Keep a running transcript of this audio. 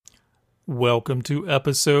Welcome to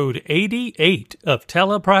episode 88 of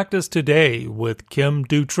Telepractice Today with Kim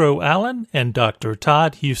Dutro-Allen and Dr.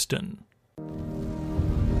 Todd Houston.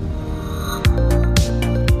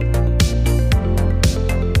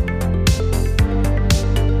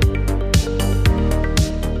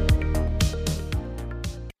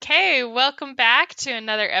 Okay, welcome back to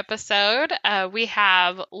another episode. We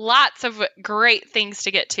have lots of great things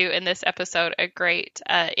to get to in this episode, a great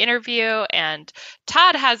interview, and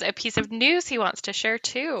Todd has a piece of news he wants to share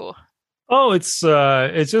too. Oh, it's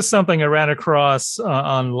just something I ran across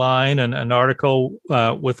online, an article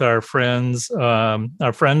with our friend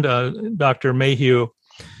Dr. Mayhew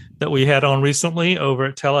that we had on recently over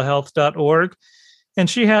at telehealth.org. And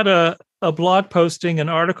she had a blog posting, an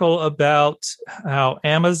article about how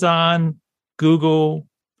Amazon, Google,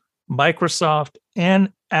 Microsoft,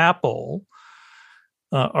 and Apple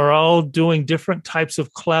are all doing different types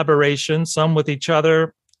of collaboration, some with each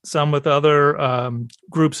other, some with other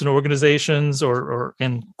groups and organizations or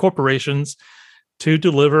and corporations to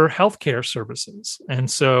deliver healthcare services. And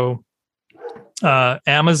so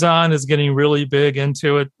Amazon is getting really big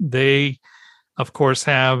into it. They, of course,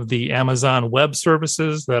 have the Amazon Web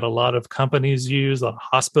Services that a lot of companies use, a lot of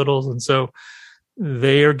hospitals. And so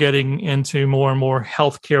they are getting into more and more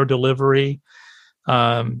healthcare delivery.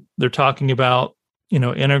 They're talking about,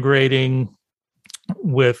 integrating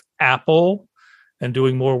with Apple and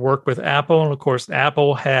doing more work with Apple. And of course,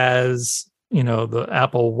 Apple has, the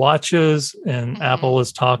Apple Watches, and Apple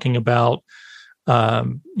is talking about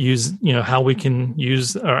how we can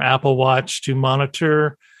use our Apple Watch to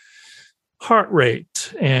monitor heart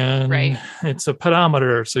rate, and It's a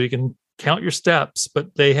pedometer, so you can count your steps,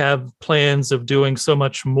 but they have plans of doing so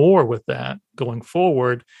much more with that going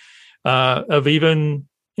forward, of even,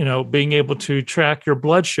 being able to track your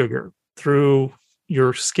blood sugar through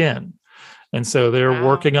your skin. And so they're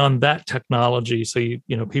working on that technology. So,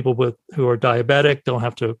 people who are diabetic don't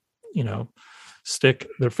have to, stick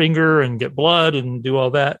their finger and get blood and do all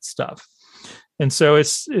that stuff. And so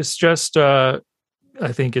it's just,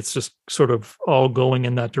 I think it's just sort of all going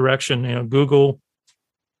in that direction. Google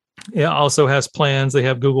also has plans. They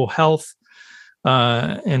have Google Health,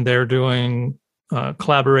 and they're doing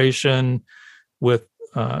collaboration with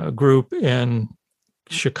a group in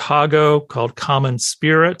Chicago called Common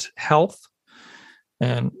Spirit Health.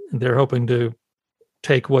 And they're hoping to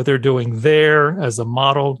take what they're doing there as a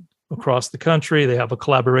model across the country. They have a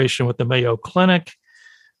collaboration with the Mayo Clinic.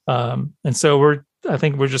 And so I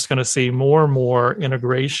think we're just going to see more and more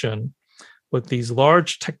integration with these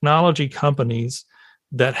large technology companies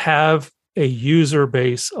that have a user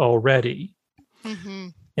base already. Mm-hmm.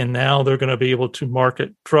 And now they're going to be able to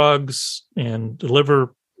market drugs and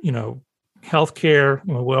deliver, healthcare.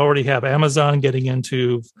 We already have Amazon getting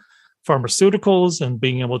into pharmaceuticals and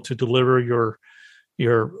being able to deliver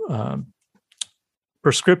your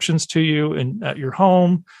prescriptions to you at your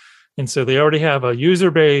home. And so they already have a user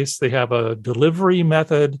base, they have a delivery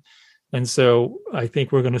method. And so I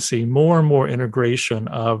think we're going to see more and more integration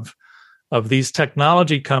of these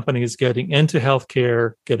technology companies getting into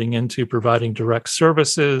healthcare, getting into providing direct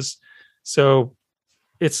services. So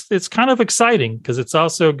it's kind of exciting because it's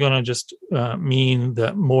also going to just mean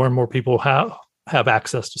that more and more people have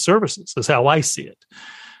access to services. That's how I see it.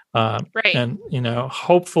 And,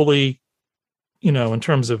 hopefully, in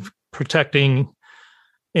terms of protecting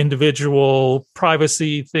individual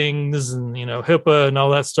privacy things and, HIPAA and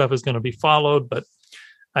all that stuff is going to be followed. But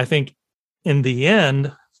I think in the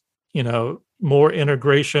end, more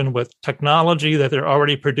integration with technology that they're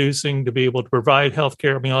already producing to be able to provide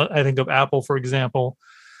healthcare. I mean, I think of Apple, for example,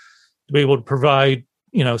 to be able to provide,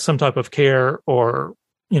 some type of care or,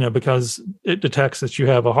 because it detects that you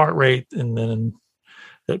have a heart rate and then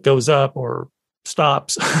it goes up or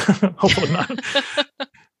stops, hopefully not.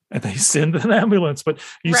 And they send an ambulance. But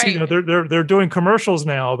you see, they're doing commercials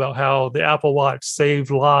now about how the Apple Watch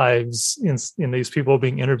saved lives in these people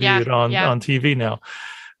being interviewed on TV now.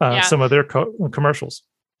 Some of their commercials.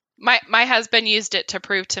 My husband used it to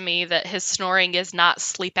prove to me that his snoring is not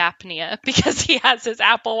sleep apnea because he has his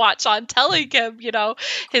Apple Watch on telling him,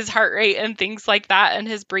 his heart rate and things like that and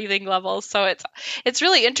his breathing levels. So it's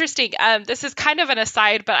really interesting. This is kind of an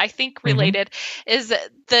aside, but I think related is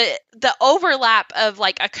the overlap of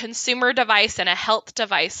like a consumer device and a health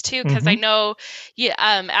device too. Because I know,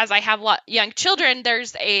 as I have young children,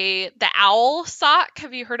 there's the Owl sock.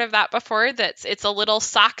 Have you heard of that before? It's a little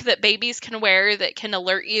sock that babies can wear that can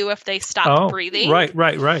alert you if they stop breathing. Right.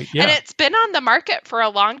 Yeah. And it's been on the market for a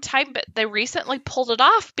long time, but they recently pulled it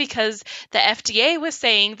off because the FDA was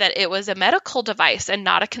saying that it was a medical device and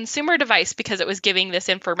not a consumer device because it was giving this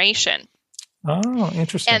information. Oh,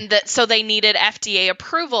 interesting. And that so they needed FDA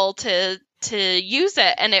approval to use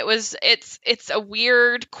it. And it's a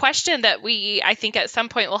weird question that I think at some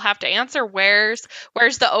point we'll have to answer. Where's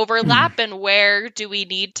the overlap, and where do we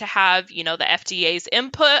need to have, the FDA's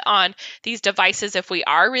input on these devices if we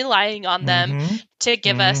are relying on them Mm-hmm. to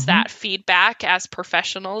give us that feedback as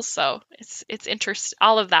professionals? So it's interesting.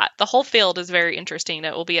 All of that, the whole field is very interesting.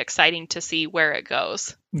 It will be exciting to see where it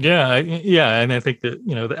goes. Yeah, and I think that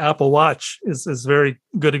the Apple Watch is a very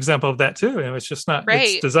good example of that too. It's just not Right.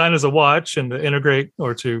 It's designed as a watch and to integrate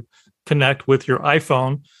or to connect with your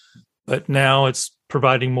iPhone, but now it's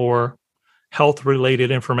providing more health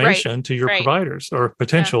related information to your providers or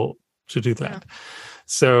potential to do that. Yeah.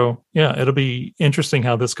 So it'll be interesting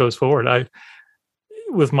how this goes forward.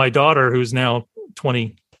 With my daughter, who's now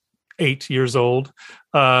 28 years old,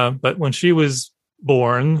 but when she was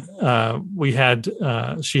born,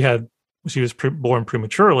 she was born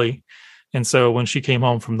prematurely, and so when she came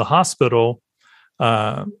home from the hospital,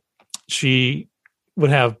 she would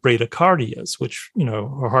have bradycardias, which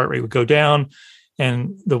her heart rate would go down,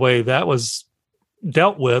 and the way that was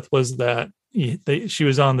dealt with was that she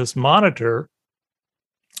was on this monitor,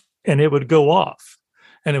 and it would go off,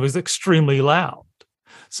 and it was extremely loud.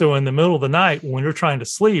 So in the middle of the night, when you're trying to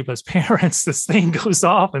sleep as parents, this thing goes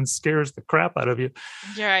off and scares the crap out of you.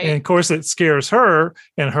 Right. And of course it scares her,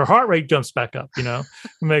 and her heart rate jumps back up, it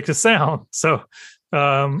makes a sound. So,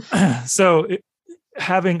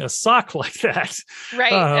 having a sock like that,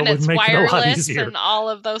 right. And would it's make wireless it a lot easier. And all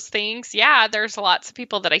of those things. Yeah. There's lots of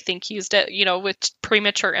people that I think used it, with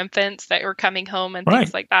premature infants that were coming home and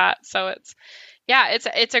things like that. So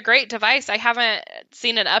it's a great device. I haven't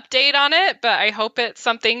seen an update on it, but I hope it's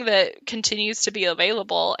something that continues to be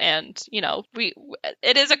available. And,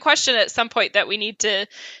 it is a question at some point that we need to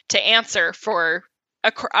answer for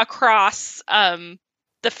across the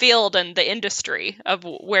field and the industry of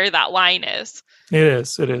where that line is.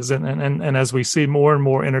 It is. And as we see more and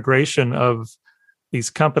more integration of these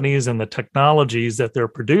companies and the technologies that they're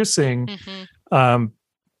producing, we're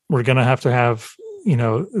going to have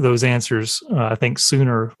those answers, I think,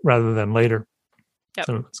 sooner rather than later. Yep.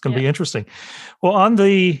 So it's going to be interesting. Well, on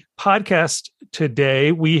the podcast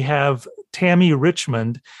today, we have Tammy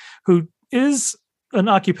Richmond, who is an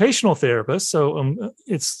occupational therapist. So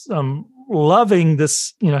it's loving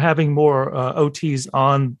this, having more OTs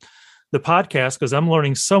on the podcast, because I'm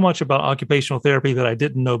learning so much about occupational therapy that I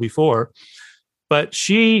didn't know before. But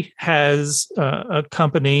she has a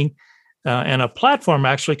company and a platform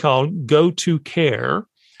actually called Go2Care,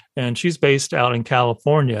 and she's based out in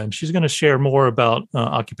California, and she's going to share more about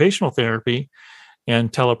occupational therapy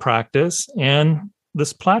and telepractice and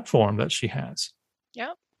this platform that she has.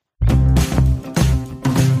 Yeah.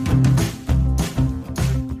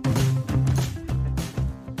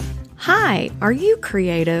 Hi, are you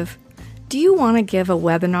creative? Do you want to give a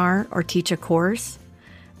webinar or teach a course?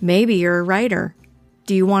 Maybe you're a writer.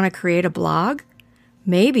 Do you want to create a blog?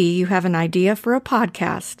 Maybe you have an idea for a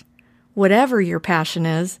podcast. Whatever your passion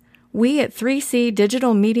is, we at 3C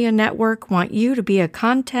Digital Media Network want you to be a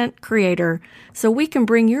content creator so we can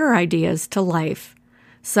bring your ideas to life.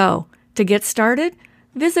 So, to get started,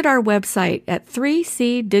 visit our website at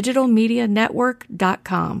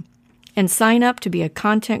 3cdigitalmedianetwork.com and sign up to be a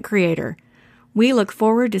content creator. We look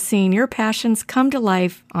forward to seeing your passions come to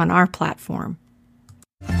life on our platform.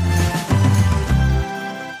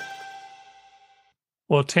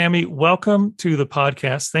 Well, Tammy, welcome to the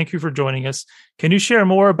podcast. Thank you for joining us. Can you share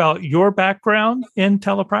more about your background in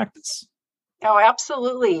telepractice? Oh,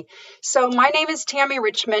 absolutely. So my name is Tammy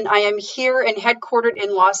Richmond. I am here and headquartered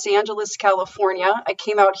in Los Angeles, California. I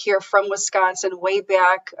came out here from Wisconsin way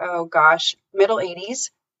back, middle 80s.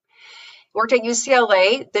 Worked at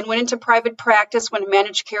UCLA, then went into private practice when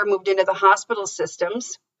managed care moved into the hospital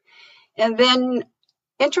systems. And then,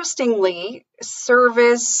 interestingly,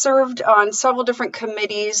 served on several different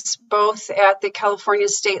committees, both at the California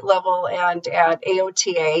state level and at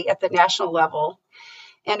AOTA at the national level.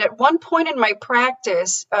 And at one point in my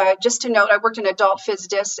practice, just to note, I worked in adult phys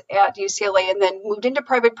disc at UCLA and then moved into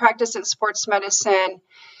private practice in sports medicine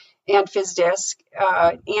and phys disc,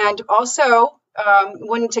 and also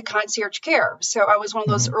went into concierge care. So I was one of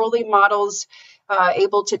those early models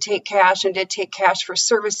able to take cash, and did take cash for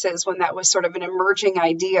services when that was sort of an emerging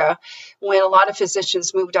idea, when a lot of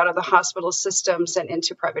physicians moved out of the hospital systems and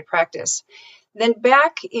into private practice. Then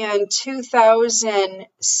back in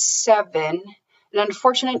 2007, an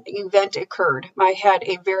unfortunate event occurred. I had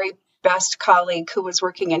a very best colleague who was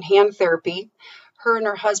working in hand therapy. Her and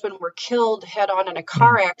her husband were killed head-on in a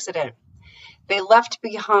car accident. They left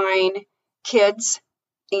behind kids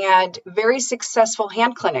and very successful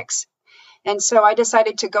hand clinics. And so I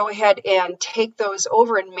decided to go ahead and take those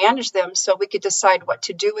over and manage them so we could decide what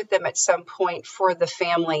to do with them at some point for the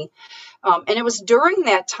family. And it was during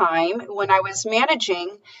that time when I was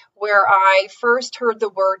managing where I first heard the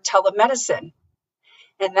word telemedicine.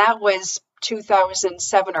 And that was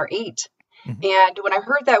 2007 or 8. Mm-hmm. And when I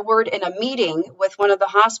heard that word in a meeting with one of the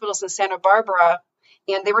hospitals in Santa Barbara,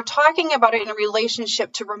 and they were talking about it in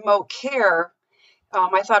relationship to remote care,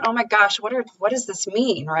 I thought, oh my gosh, what does this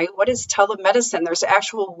mean, right? What is telemedicine? There's an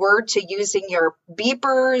actual word to using your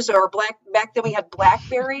beepers, or back then we had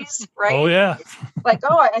Blackberries, right? Oh yeah. Like,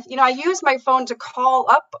 I use my phone to call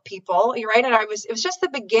up people, right? And it was just the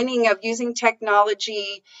beginning of using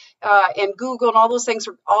technology, and Google and all those things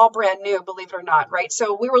were all brand new, believe it or not, right?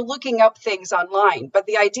 So we were looking up things online, but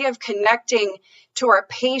the idea of connecting to our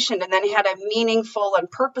patient and then had a meaningful and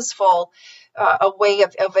purposeful a way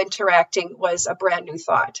of interacting was a brand new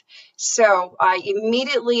thought. So I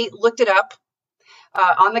immediately looked it up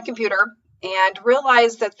on the computer and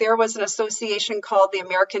realized that there was an association called the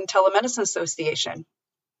American Telemedicine Association.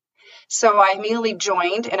 So I immediately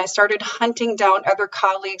joined and I started hunting down other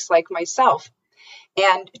colleagues like myself.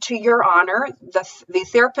 And to your honor, the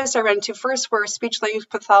therapists I ran into first were speech language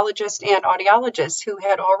pathologists and audiologists who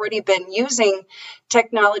had already been using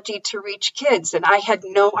technology to reach kids, and I had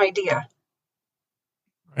no idea.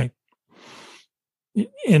 Right.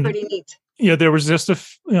 And pretty neat. Yeah, there was just a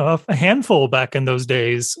handful back in those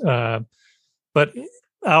days. But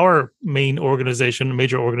our major organization,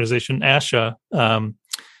 ASHA,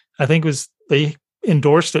 I think they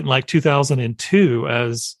endorsed it in like 2002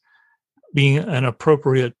 as being an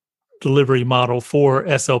appropriate delivery model for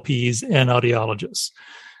SLPs and audiologists.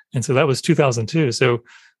 And so that was 2002. So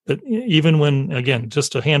that even when, again,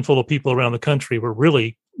 just a handful of people around the country were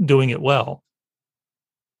really doing it well.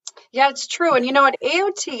 Yeah, it's true. And at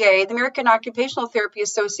AOTA, the American Occupational Therapy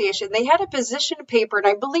Association, they had a position paper, and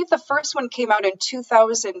I believe the first one came out in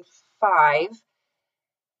 2005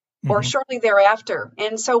 or shortly thereafter.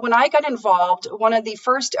 And so when I got involved, one of the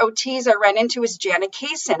first OTs I ran into was Janet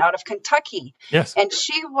Kaysen out of Kentucky. Yes. And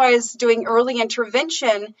she was doing early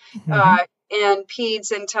intervention in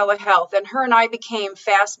peds and telehealth. And her and I became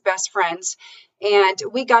fast best friends, and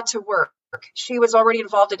we got to work. She was already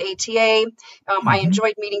involved at ATA. I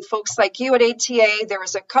enjoyed meeting folks like you at ATA. There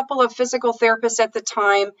was a couple of physical therapists at the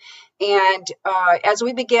time. And as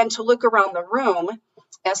we began to look around the room,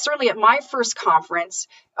 certainly at my first conference,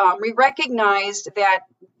 we recognized that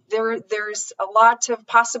there's a lot of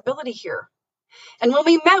possibility here. And when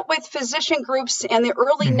we met with physician groups and the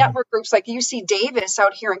early network groups like UC Davis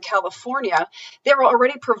out here in California, they were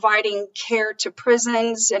already providing care to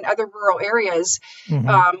prisons and other rural areas.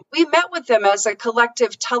 We met with them as a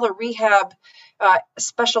collective tele-rehab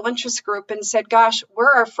special interest group and said, gosh, where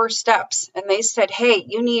are our first steps? And they said, hey,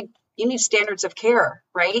 you need standards of care,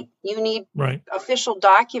 right? You need official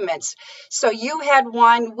documents. So you had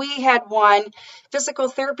one, we had one, physical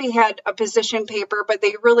therapy had a position paper, but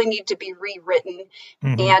they really need to be rewritten.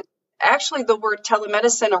 And actually the word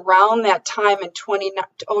telemedicine around that time in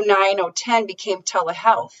 2009, 010 became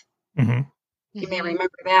telehealth. You may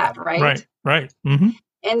remember that, right? Right.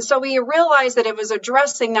 And so we realized that it was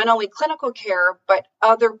addressing not only clinical care, but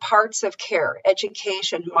other parts of care,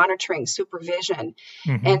 education, monitoring, supervision.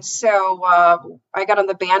 And so I got on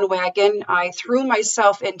the bandwagon. I threw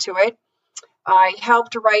myself into it. I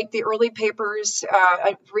helped write the early papers.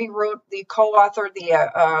 I co-authored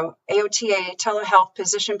the AOTA telehealth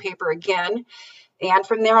position paper again. And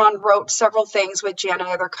from there on, wrote several things with Jan and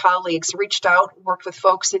other colleagues, reached out, worked with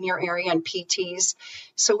folks in your area and PTs.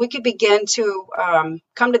 So we could begin to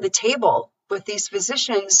come to the table with these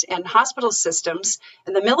physicians and hospital systems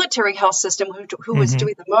and the military health system who was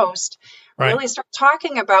doing the most, really start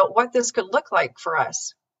talking about what this could look like for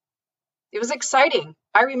us. It was exciting.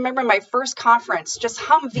 I remember my first conference, just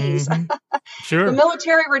Humvees. Sure. The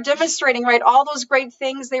military were demonstrating, all those great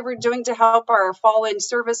things they were doing to help our fallen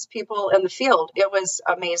service people in the field. It was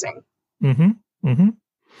amazing.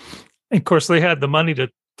 Of course, they had the money to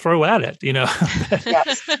throw at it,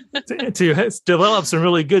 Yes. to develop some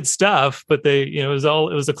really good stuff, but it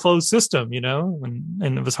was a closed system,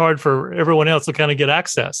 and it was hard for everyone else to kind of get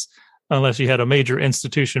access unless you had a major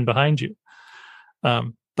institution behind you.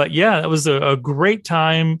 But yeah, it was a great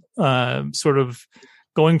time, sort of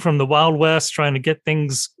going from the Wild West, trying to get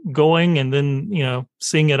things going, and then,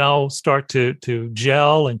 seeing it all start to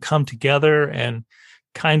gel and come together and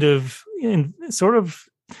kind of sort of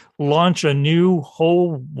launch a new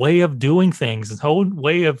whole way of doing things, a whole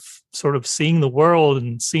way of sort of seeing the world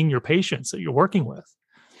and seeing your patients that you're working with.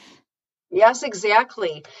 Yes,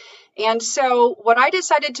 exactly. And so what I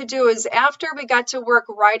decided to do is after we got to work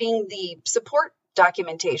writing the support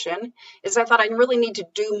documentation is I thought I really need to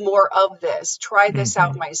do more of this, try this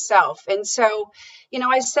out myself. And so,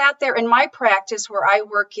 I sat there in my practice where I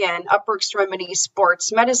work in upper extremity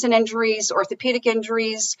sports medicine injuries, orthopedic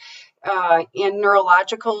injuries, and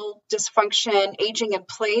neurological dysfunction, aging in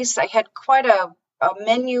place. I had quite a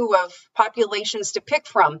menu of populations to pick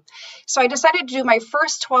from. So I decided to do my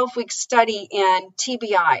first 12-week study in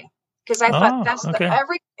TBI. Because I thought that's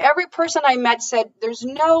every person I met said, there's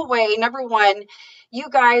no way, number one, you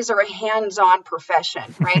guys are a hands-on profession,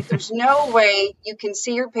 right? There's no way you can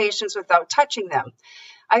see your patients without touching them.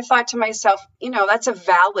 I thought to myself, that's a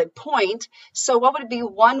valid point. So what would be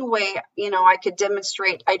one way, I could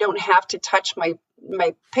demonstrate I don't have to touch my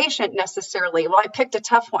patient necessarily? Well, I picked a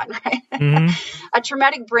tough one, right? A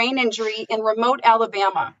traumatic brain injury in remote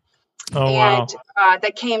Alabama.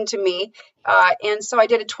 That came to me. And so I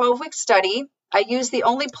did a 12-week study. I used the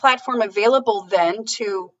only platform available then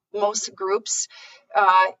to most groups.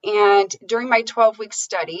 And during my 12-week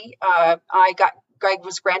study, I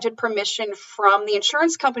was granted permission from the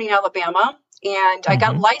insurance company in Alabama, and I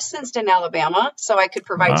got licensed in Alabama so I could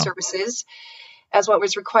provide services as what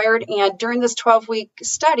was required. And during this 12-week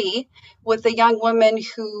study with a young woman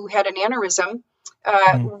who had an aneurysm,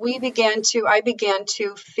 I began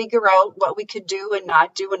to figure out what we could do and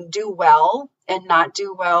not do, and do well and not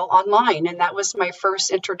do well online. And that was my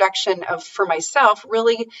first introduction for myself,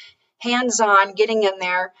 really hands-on, getting in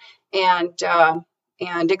there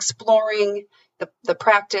and exploring the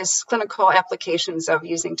practice, clinical applications of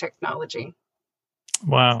using technology.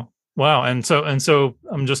 Wow. And so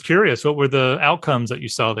I'm just curious, what were the outcomes that you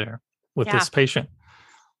saw there with this patient?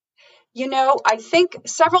 I think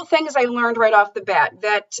several things I learned right off the bat,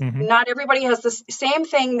 that not everybody has the same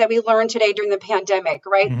thing that we learned today during the pandemic,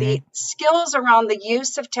 right? The skills around the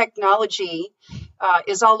use of technology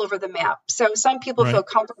is all over the map. So some people feel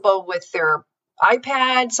comfortable with their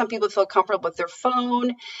iPad. Some people feel comfortable with their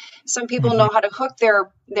phone. Some people know how to hook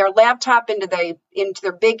their laptop into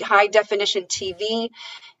their big high definition TV.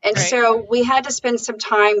 And so we had to spend some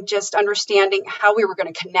time just understanding how we were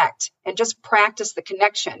going to connect and just practice the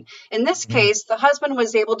connection. In this case, the husband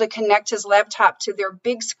was able to connect his laptop to their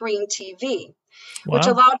big screen TV, which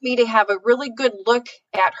allowed me to have a really good look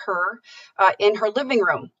at her in her living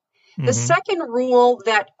room. The second rule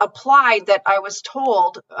that applied, that I was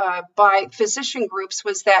told by physician groups,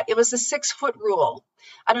 was that it was the 6-foot rule.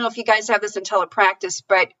 I don't know if you guys have this in telepractice,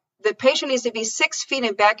 but the patient needs to be 6 feet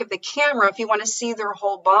in back of the camera if you want to see their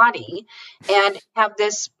whole body and have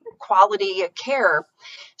this quality of care.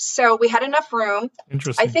 So we had enough room.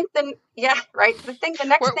 Interesting. I think the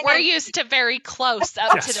next thing we're used to very close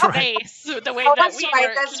up to the face, the way that we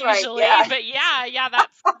work usually. Yeah. But yeah,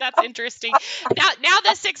 that's interesting. Now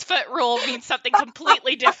the 6-foot rule means something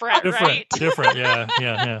completely different, right? Different,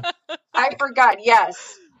 yeah. I forgot.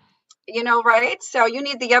 Yes. Right? So you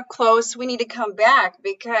need the up close. We need to come back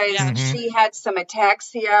because she had some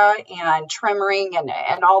ataxia and tremoring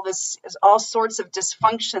and all sorts of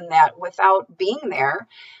dysfunction that without being there,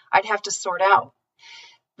 I'd have to sort out.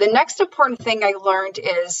 The next important thing I learned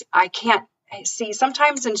is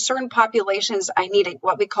sometimes in certain populations, I need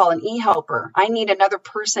what we call an e-helper. I need another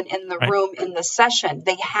person in the room in the session.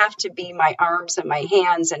 They have to be my arms and my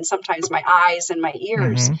hands and sometimes my eyes and my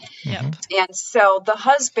ears. And so the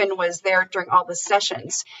husband was there during all the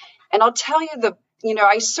sessions. And I'll tell you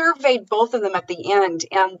I surveyed both of them at the end,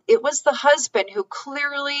 and it was the husband who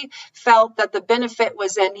clearly felt that the benefit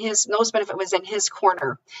was in his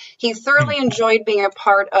corner. He thoroughly enjoyed being a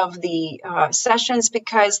part of the sessions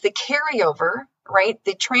because the carryover, right,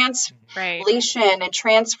 the translation and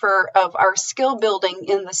transfer of our skill building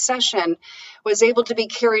in the session was able to be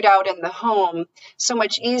carried out in the home so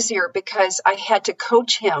much easier because I had to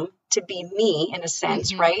coach him to be me in a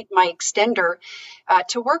sense, right, my extender,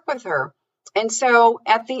 to work with her. And so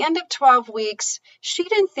at the end of 12 weeks, she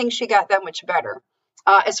didn't think she got that much better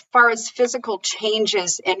as far as physical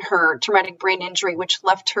changes in her traumatic brain injury, which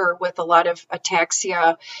left her with a lot of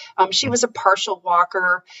ataxia. She was a partial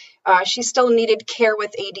walker. She still needed care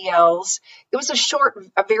with ADLs. It was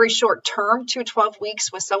a very short term, 12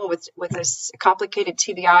 weeks with someone with this complicated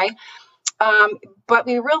TBI. But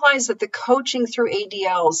we realized that the coaching through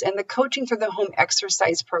ADLs and the coaching through the home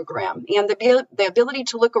exercise program and the ability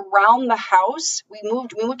to look around the house, we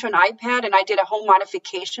moved to an iPad, and I did a home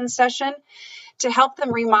modification session to help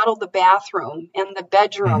them remodel the bathroom and the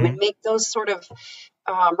bedroom and make those sort of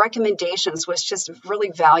recommendations was just really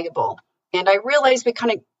valuable. And I realized we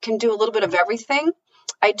kind of can do a little bit of everything.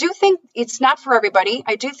 I do think it's not for everybody.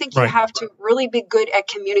 I do think you Right. have to really be good at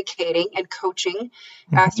communicating and coaching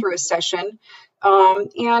Mhm. through a session.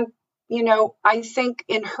 And, I think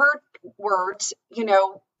in her words,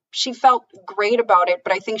 she felt great about it,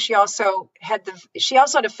 but I think she also had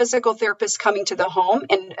a physical therapist coming to the home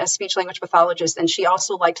and a speech language pathologist, and she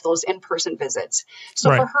also liked those in-person visits. So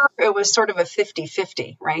for Right. her, it was sort of a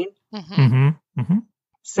 50-50, right? Mm-hmm. Mm-hmm.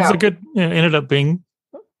 It's So a good, ended up being,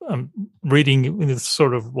 reading this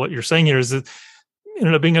sort of what you're saying here is it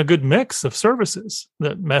ended up being a good mix of services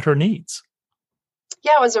that met her needs.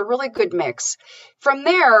 yeah, it was a really good mix. From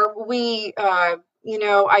there,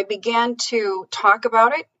 I began to talk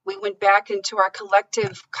about it. We went back into our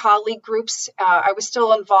collective colleague groups. I was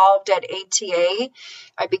still involved at ATA.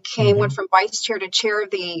 I went from vice chair to chair of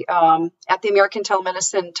at the American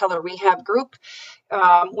Telemedicine Telerehab group.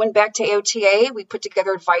 Went back to AOTA. We put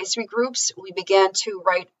together advisory groups. We began to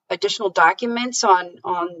write additional documents on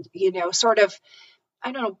sort of,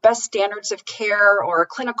 I don't know, best standards of care or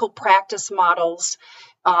clinical practice models.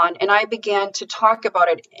 And I began to talk about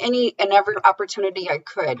it any and every opportunity I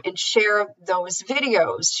could and share those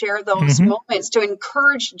videos, share those Mhm. moments to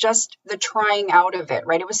encourage just the trying out of it,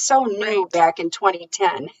 right? It was so new back in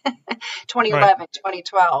 2010, 2011,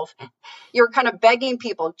 2012. You're kind of begging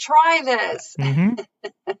people, try this. Mm-hmm.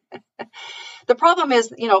 The problem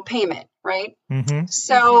is, payment, right? Mm-hmm.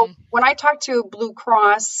 So when I talked to Blue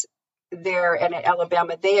Cross there in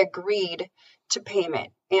Alabama, they agreed to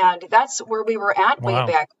payment. And that's where we were at way Wow.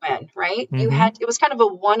 back when, right? Mhm. It was kind of a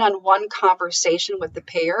one-on-one conversation with the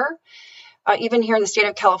payer. Even here in the state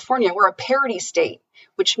of California, we're a parity state,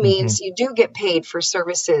 which means you do get paid for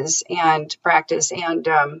services and practice. And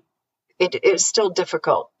it is still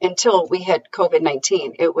difficult until we hit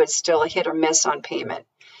COVID-19. It was still a hit or miss on payment.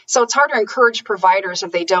 So it's hard to encourage providers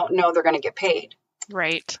if they don't know they're going to get paid.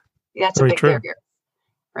 Right. That's Very a big true. barrier,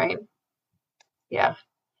 right? Yeah.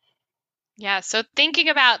 Yeah. So thinking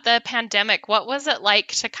about the pandemic, what was it like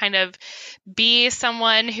to kind of be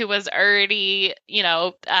someone who was already,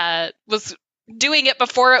 was doing it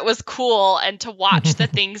before it was cool, and to watch the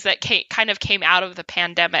things that came out of the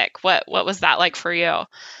pandemic? What was that like for you?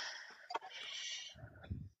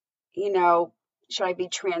 Should I be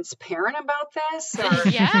transparent about this? Or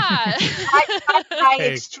Yeah. I had my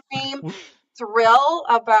Hey. extreme thrill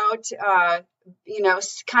about,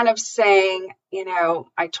 kind of saying,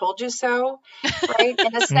 I told you so, right?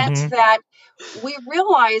 In a sense Mhm. that we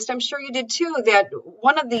realized, I'm sure you did too, that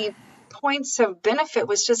one of the points of benefit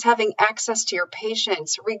was just having access to your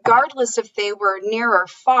patients, regardless if they were near or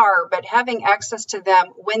far, but having access to them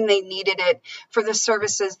when they needed it for the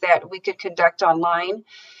services that we could conduct online.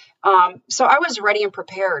 So I was ready and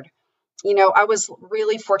prepared. I was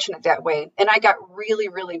really fortunate that way. And I got really,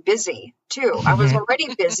 really busy too. I was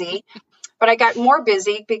already busy, but I got more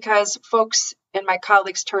busy because folks and my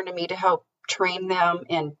colleagues turned to me to help train them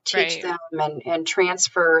and teach Right. them and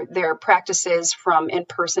transfer their practices from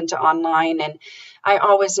in-person to online. And I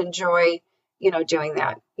always enjoy, doing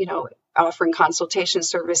that, offering consultation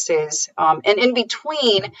services. And in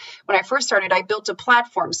between, when I first started, I built a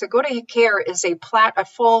platform. So Go to Care is a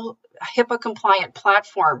full HIPAA compliant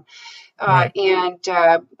platform. Right. And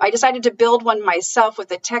I decided to build one myself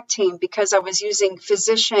with a tech team because I was using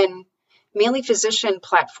mainly physician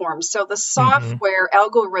platforms. So the software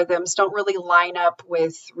algorithms don't really line up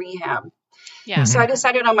with rehab. Yeah. So I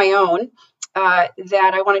decided on my own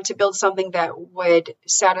that I wanted to build something that would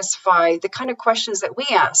satisfy the kind of questions that we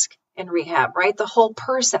ask in rehab, right? The whole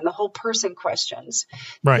person questions,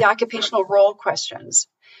 Right. the occupational role questions.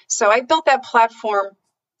 So I built that platform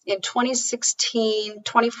in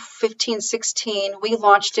 2015, 16. We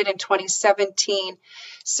launched it in 2017.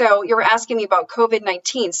 So you were asking me about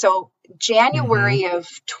COVID-19. So January of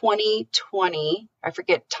 2020, I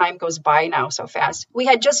forget, time goes by now so fast. We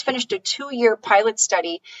had just finished a 2-year pilot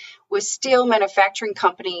study with steel manufacturing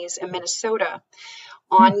companies in Minnesota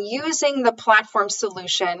on using the platform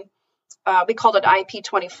solution. We called it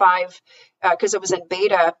IP25 because it was in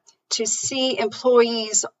beta, to see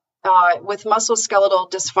employees with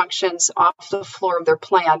musculoskeletal dysfunctions off the floor of their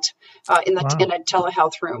plant in a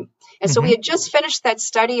telehealth room. And so we had just finished that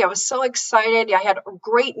study. I was so excited. I had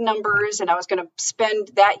great numbers, and I was going to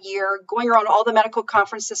spend that year going around all the medical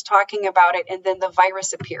conferences talking about it. And then the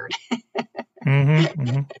virus appeared.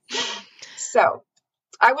 So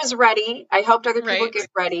I was ready. I helped other people get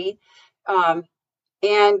ready.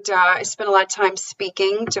 And I spent a lot of time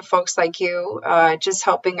speaking to folks like you, just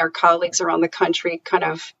helping our colleagues around the country kind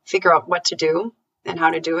of figure out what to do and how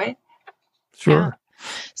to do it. Sure. Yeah.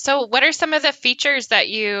 So what are some of the features that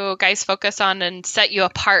you guys focus on and set you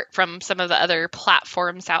apart from some of the other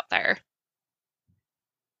platforms out there?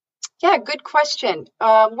 Yeah, good question.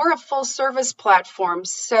 We're a full service platform,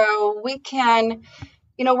 so we can,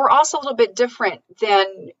 we're also a little bit different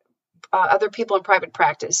than other people in private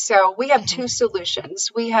practice. So we have two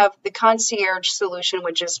solutions. We have the concierge solution,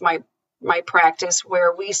 which is my practice,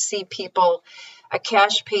 where we see people a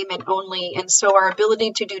cash payment only, and so our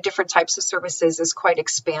ability to do different types of services is quite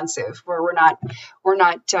expansive, where we're not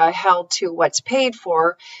held to what's paid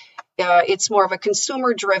for. It's more of a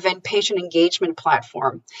consumer-driven patient engagement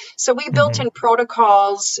platform. So we built in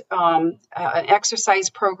protocols, an exercise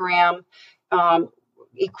program,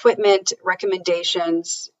 equipment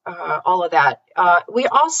recommendations, all of that. We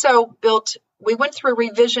also we went through a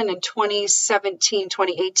revision in 2017,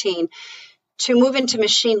 2018 to move into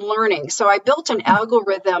machine learning. So I built an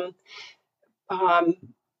algorithm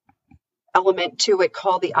element to it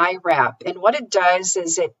called the IRAP. And what it does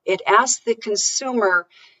is it asks the consumer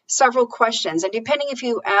several questions. And depending if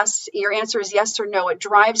your answer is yes or no, it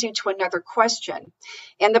drives you to another question.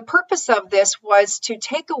 And the purpose of this was to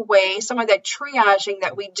take away some of that triaging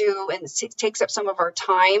that we do, and it takes up some of our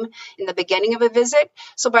time in the beginning of a visit.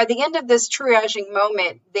 So by the end of this triaging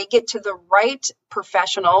moment, they get to the right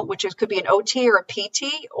professional, which could be an OT or a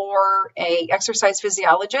PT or a exercise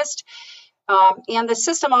physiologist. And the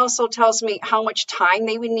system also tells me how much time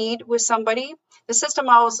they would need with somebody. The system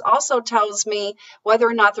also tells me whether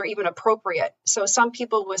or not they're even appropriate. So some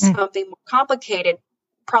people with something more complicated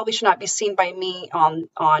probably should not be seen by me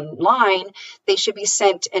online. They should be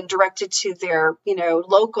sent and directed to their,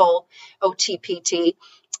 local OTPT.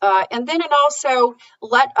 And then it also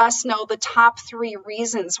let us know the top 3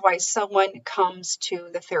 reasons why someone comes to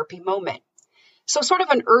the therapy moment. So sort of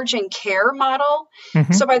an urgent care model.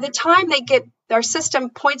 So by the time our system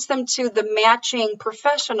points them to the matching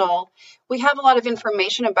professional, we have a lot of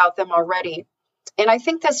information about them already. And I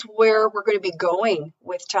think that's where we're going to be going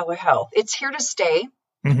with telehealth. It's here to stay.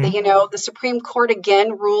 The Supreme Court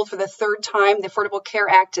again ruled for the 3rd time the Affordable Care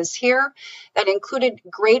Act is here. That included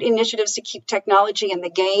great initiatives to keep technology in the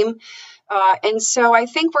game. And so I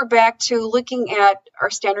think we're back to looking at our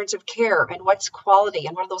standards of care and what's quality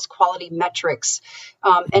and what are those quality metrics,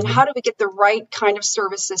 and how do we get the right kind of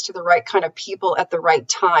services to the right kind of people at the right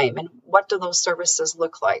time, and what do those services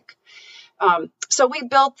look like? So we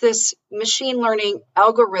built this machine learning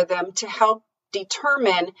algorithm to help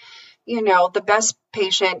determine, the best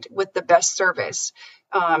patient with the best service.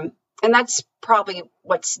 And that's probably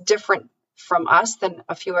what's different from us than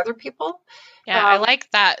a few other people. Yeah, I like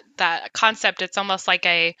that concept. It's almost like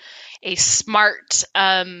a smart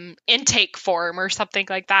intake form or something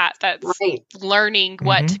like that. That's right. Learning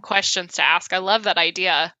what questions to ask. I love that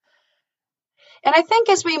idea. And I think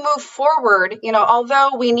as we move forward,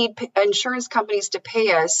 although we need insurance companies to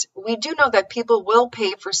pay us, we do know that people will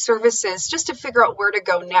pay for services just to figure out where to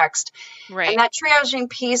go next. Right. And that triaging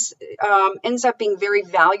piece ends up being very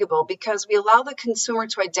valuable because we allow the consumer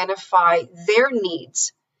to identify their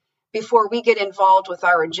needs before we get involved with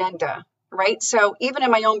our agenda, right? So even in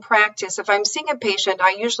my own practice, if I'm seeing a patient,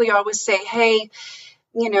 I usually always say, hey,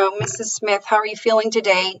 Mrs. Smith, how are you feeling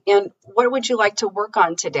today? And what would you like to work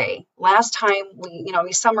on today? Last time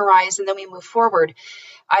we summarize and then we move forward.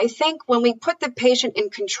 I think when we put the patient in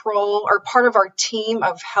control or part of our team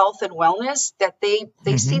of health and wellness, that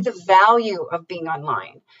they see the value of being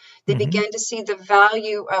online. They begin to see the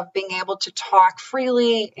value of being able to talk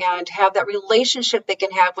freely and have that relationship they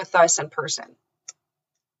can have with us in person.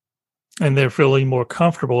 And they're feeling more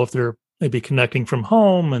comfortable if they're maybe connecting from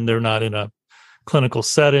home and they're not in a clinical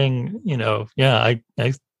setting. I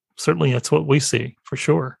certainly, that's what we see for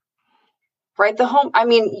sure. Right.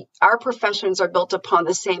 Our professions are built upon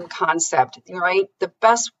the same concept, right? The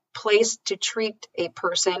best place to treat a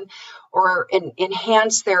person or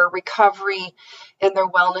enhance their recovery and their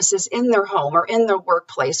wellness is in their home or in their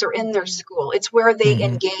workplace or in their school. It's where they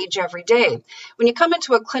engage every day. When you come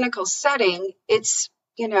into a clinical setting, it's,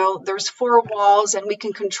 there's 4 walls and we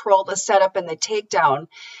can control the setup and the takedown.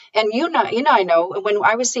 And I know when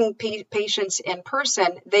I was seeing patients in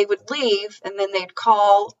person, they would leave and then they'd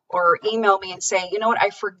call or email me and say, you know what,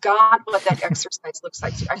 I forgot what that exercise looks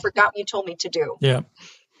like. I forgot what you told me to do. Yeah.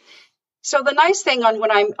 So the nice thing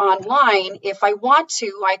when I'm online, if I want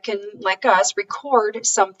to, I can, like us, record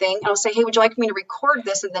something. I'll say, hey, would you like me to record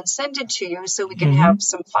this and then send it to you so we can have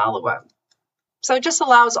some follow-up? So it just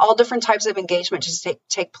allows all different types of engagement to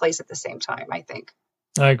take place at the same time, I think.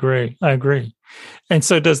 I agree. And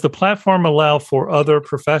so does the platform allow for other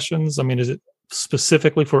professions? Is it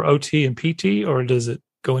specifically for OT and PT, or does it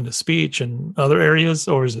go into speech and other areas,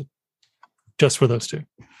 or is it just for those 2?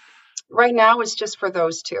 Right now, it's just for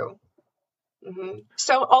those 2.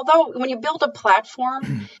 So although when you build a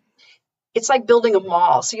platform, it's like building a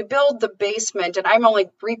mall. So you build the basement, and I'm only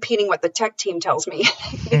repeating what the tech team tells me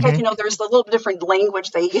because, there's a little different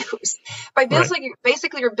language they use. But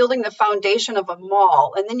basically, you're building the foundation of a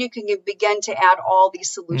mall, and then you can begin to add all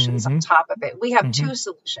these solutions on top of it. We have two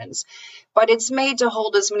solutions, but it's made to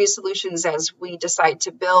hold as many solutions as we decide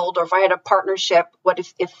to build. Or if I had a partnership, what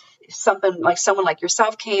if something like someone like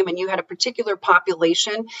yourself came and you had a particular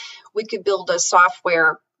population, we could build a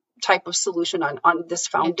software type of solution on this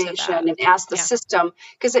foundation and ask the system,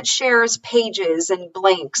 because it shares pages and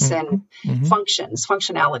blanks and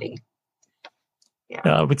functionality.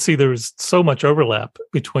 I would see there's so much overlap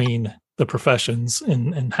between the professions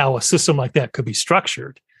and how a system like that could be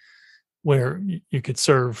structured, where you could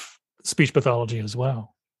serve speech pathology as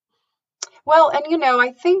well. Well, and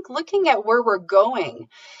I think looking at where we're going,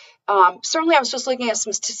 certainly I was just looking at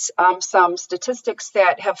some statistics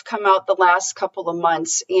that have come out the last couple of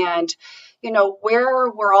months, and, where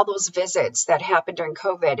were all those visits that happened during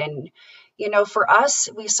COVID? And, for us,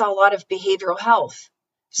 we saw a lot of behavioral health,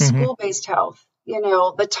 school-based health.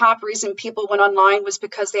 The top reason people went online was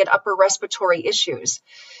because they had upper respiratory issues.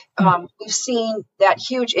 We've seen that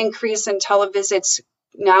huge increase in televisits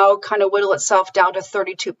now kind of whittle itself down to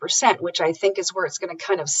 32%, which I think is where it's going to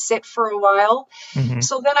kind of sit for a while.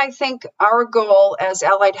 So then I think our goal as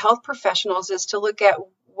allied health professionals is to look at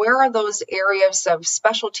where are those areas of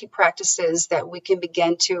specialty practices that we can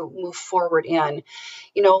begin to move forward in.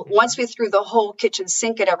 Once we threw the whole kitchen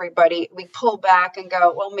sink at everybody, we pull back and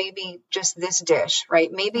go, well, maybe just this dish, right?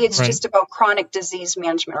 Maybe it's just about chronic disease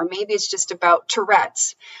management, or maybe it's just about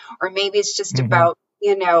Tourette's, or maybe it's just about,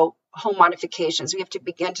 home modifications. We have to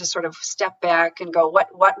begin to sort of step back and go,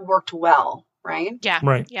 what worked well, right? Yeah.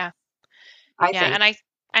 Right. Yeah. I think.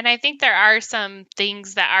 And I think there are some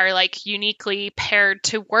things that are like uniquely paired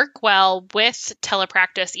to work well with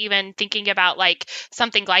telepractice, even thinking about like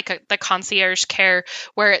something like the concierge care,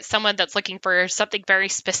 where it's someone that's looking for something very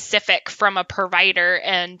specific from a provider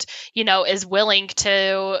and, is willing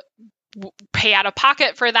to pay out of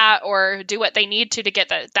pocket for that or do what they need to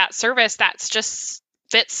get that service. That's just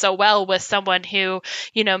fits so well with someone who,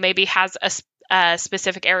 maybe has a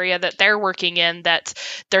specific area that they're working in, that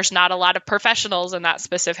there's not a lot of professionals in that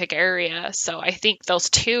specific area. So I think those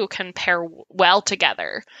two can pair well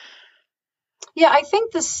together. Yeah, I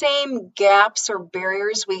think the same gaps or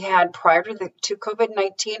barriers we had prior to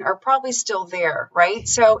COVID-19 are probably still there, right?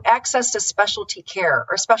 So access to specialty care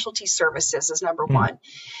or specialty services is number one.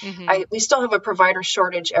 We still have a provider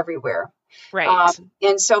shortage everywhere. Right.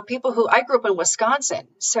 And so I grew up in Wisconsin,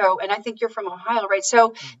 and I think you're from Ohio, right?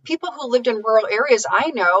 So people who lived in rural areas,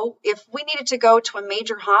 I know if we needed to go to a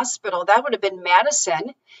major hospital, that would have been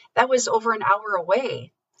Madison. That was over an hour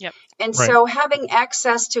away. Yep. And so having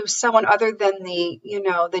access to someone other than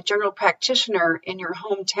the general practitioner in your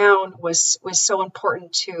hometown was so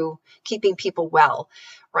important to keeping people well,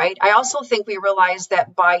 right? I also think we realized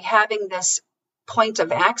that by having this point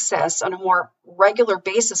of access on a more regular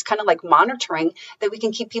basis, kind of like monitoring, that we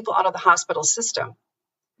can keep people out of the hospital system.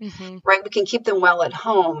 Right? We can keep them well at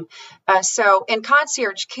home. So in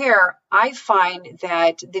concierge care, I find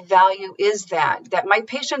that the value is that my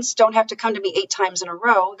patients don't have to come to me 8 times in a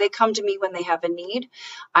row. They come to me when they have a need.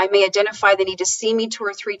 I may identify they need to see me 2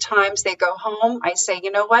 or 3 times. They go home. I say, you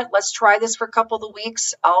know what, let's try this for a couple of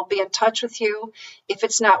weeks. I'll be in touch with you. If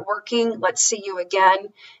it's not working, let's see you again,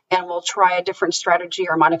 and we'll try a different strategy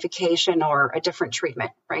or modification or a different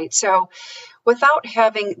treatment, right? So without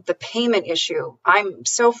having the payment issue, I'm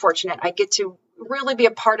so fortunate. I get to really be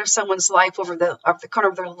a part of someone's life over the kind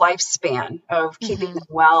of their lifespan of keeping them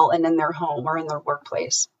well and in their home or in their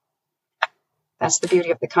workplace. That's the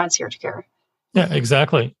beauty of the concierge care. Yeah,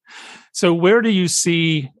 exactly. So where do you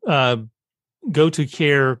see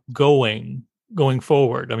GoToCare going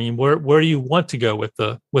forward? I mean, where do you want to go with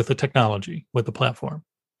the technology, with the platform?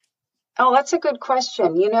 Oh, that's a good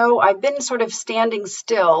question. I've been sort of standing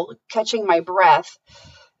still, catching my breath.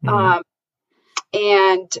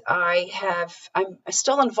 And I'm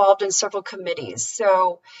still involved in several committees.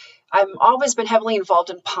 So I've always been heavily involved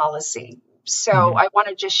in policy. So I want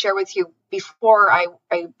to just share with you before I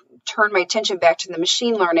turn my attention back to the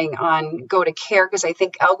machine learning on GoToCare, because I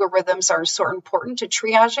think algorithms are so important to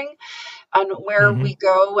triaging on where we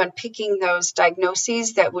go and picking those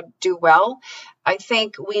diagnoses that would do well. I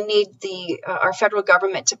think we need our federal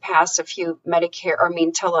government to pass a few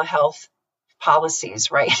telehealth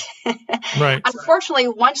policies, right? Right. Unfortunately,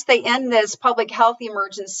 once they end this public health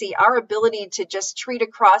emergency, our ability to just treat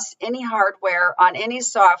across any hardware on any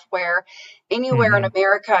software anywhere in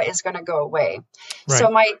America is going to go away. Right.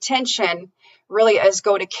 So my intention really as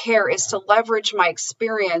GoToCare is to leverage my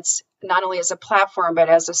experience not only as a platform, but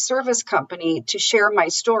as a service company to share my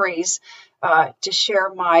stories, to share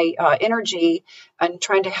my energy and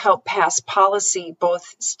trying to help pass policy,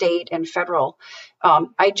 both state and federal.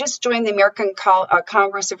 I just joined the American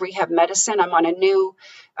Congress of Rehab Medicine. I'm on a new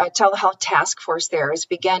telehealth task force there, as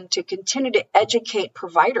began to continue to educate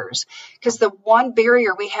providers, because the one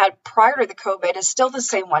barrier we had prior to the COVID is still the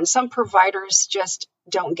same one. Some providers just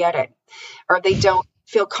don't get it, or they don't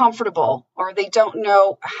feel comfortable, or they don't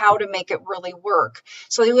know how to make it really work.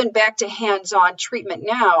 So they went back to hands-on treatment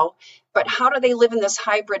now, but how do they live in this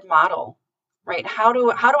hybrid model, right? How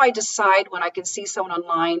do I decide when I can see someone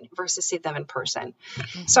online versus see them in person?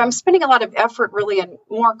 Mm-hmm. So I'm spending a lot of effort really in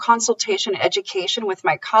more consultation and education with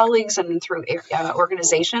my colleagues and through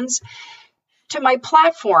organizations. To my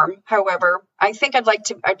platform, however, I think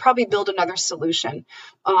I'd probably build another solution.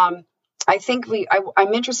 I think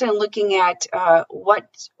I'm interested in looking at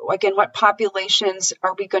what populations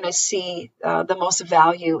are we going to see the most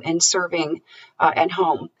value in serving at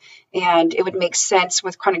home. And it would make sense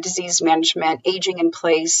with chronic disease management, aging in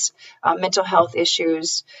place, mental health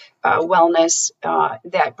issues, wellness,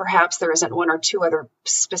 that perhaps there isn't one or two other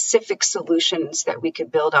specific solutions that we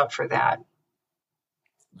could build out for that.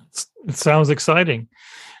 It sounds exciting.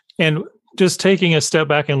 And just taking a step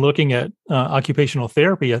back and looking at occupational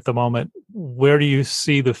therapy at the moment, where do you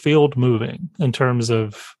see the field moving in terms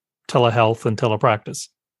of telehealth and telepractice?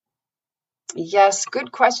 Yes,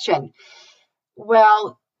 good question.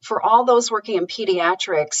 Well, for all those working in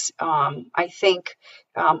pediatrics, I think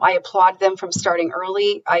I applaud them from starting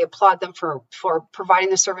early. I applaud them for providing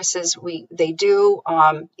the services they do.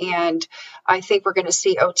 And I think we're going to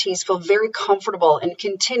see OTs feel very comfortable in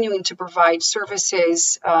continuing to provide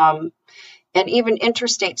services and even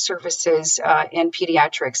interstate services in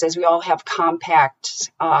pediatrics, as we all have compact,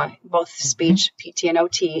 both speech, PT, and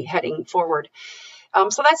OT heading forward.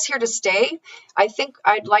 So that's here to stay. I think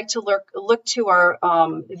I'd like to look to our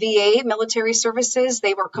VA military services.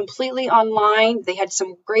 They were completely online. They had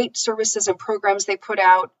some great services and programs they put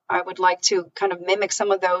out. I would like to kind of mimic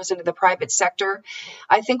some of those into the private sector.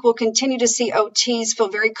 I think we'll continue to see OTs feel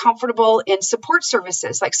very comfortable in support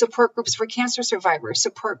services, like support groups for cancer survivors,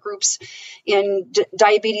 support groups in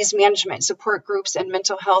diabetes management, support groups in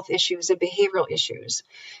mental health issues and behavioral issues.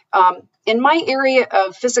 In my area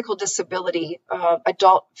of physical disability,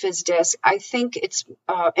 adult phys disc, I think it's,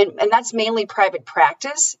 and that's mainly private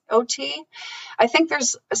practice OT. I think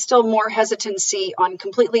there's still more hesitancy on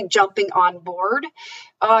completely jumping on board,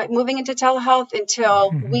 moving into telehealth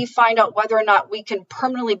until we find out whether or not we can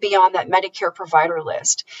permanently be on that Medicare provider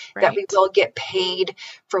list, that we will get paid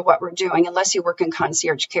for what we're doing, unless you work in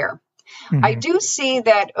concierge care. I do see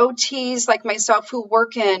that OTs like myself who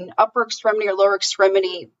work in upper extremity or lower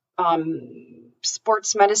extremity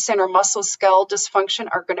sports medicine or muscle-skeletal dysfunction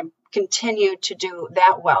are going to continue to do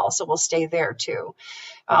that well. So we'll stay there too.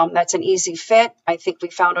 That's an easy fit. I think we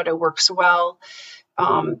found out it works well.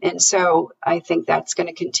 And so I think that's going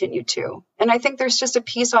to continue too. And I think there's just a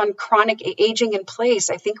piece on chronic aging in place.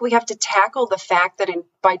 I think we have to tackle the fact that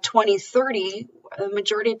by 2030, the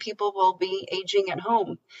majority of people will be aging at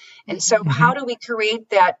home. And so how do we create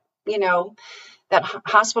that, that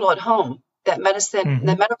hospital at home, that medicine,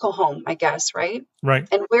 the medical home, I guess, right? Right.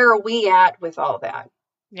 And where are we at with all that?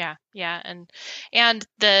 Yeah. And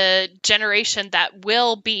the generation that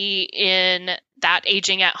will be in that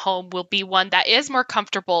aging at home will be one that is more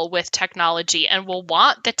comfortable with technology and will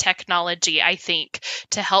want the technology, I think,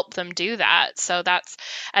 to help them do that. So that's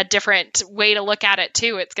a different way to look at it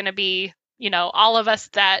too. It's going to be, all of us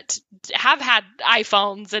that have had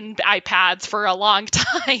iPhones and iPads for a long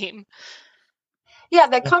time. Yeah,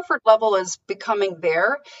 the comfort level is becoming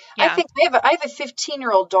there. Yeah. I think I have a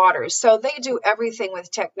 15-year-old daughter, so they do everything with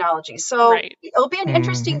technology. So it'll be an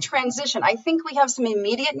interesting transition. I think we have some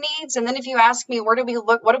immediate needs, and then if you ask me, what do we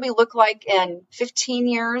look like in 15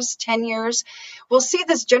 years, 10 years, we'll see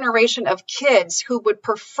this generation of kids who would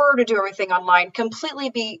prefer to do everything online completely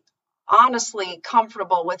be honestly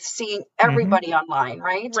comfortable with seeing everybody online,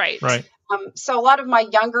 right? Right. So a lot of my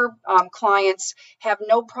younger clients have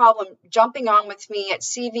no problem jumping on with me at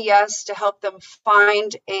CVS to help them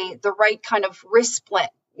find the right kind of wrist splint,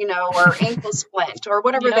 or ankle splint or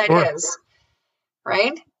whatever that is,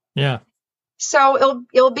 right? Yeah. So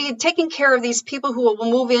it'll be taking care of these people who will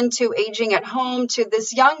move into aging at home to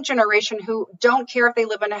this young generation who don't care if they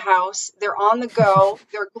live in a house. They're on the go.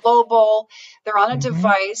 They're global. They're on a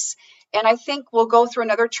device. And I think we'll go through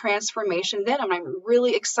another transformation then, and I'm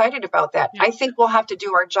really excited about that. Yeah. I think we'll have to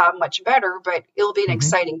do our job much better, but it'll be an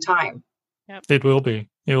exciting time. Yep. It will be.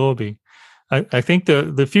 I think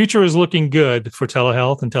the future is looking good for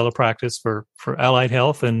telehealth and telepractice for allied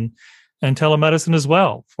health and telemedicine as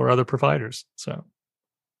well for other providers. So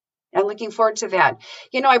I'm looking forward to that.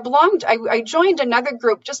 I joined another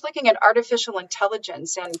group just looking at artificial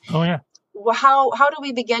intelligence and oh yeah. how do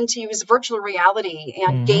we begin to use virtual reality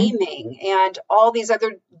and gaming and all these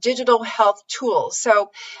other digital health tools.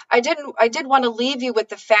 So I did want to leave you with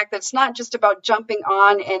the fact that it's not just about jumping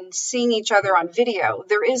on and seeing each other on video.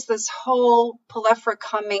 There is this whole plethora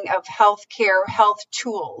coming of healthcare health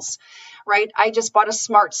tools. Right. I just bought a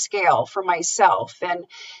smart scale for myself, and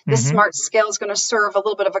this smart scale is going to serve a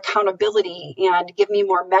little bit of accountability and give me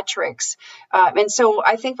more metrics. And so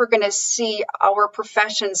I think we're going to see our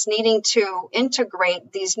professions needing to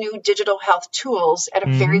integrate these new digital health tools at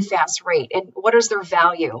a very fast rate. And what is their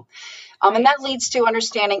value? And that leads to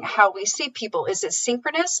understanding how we see people. Is it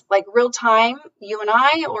synchronous, like real time, you and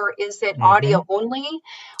I, or is it audio only?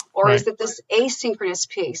 Or is it this asynchronous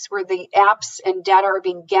piece where the apps and data are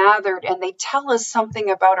being gathered and they tell us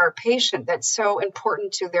something about our patient that's so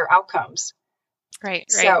important to their outcomes?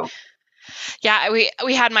 Right. So, yeah,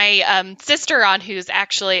 we had my sister on, who's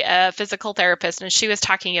actually a physical therapist, and she was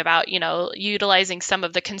talking about, utilizing some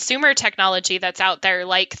of the consumer technology that's out there,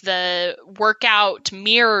 like the workout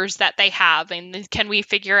mirrors that they have, and can we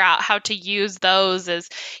figure out how to use those as,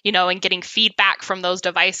 and getting feedback from those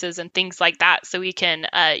devices and things like that, so we can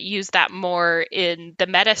use that more in the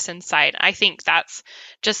medicine side. I think that's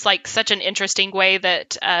just like such an interesting way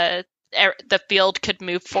that the field could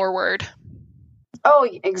move forward. Oh,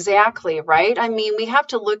 exactly. Right. I mean, we have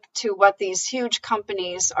to look to what these huge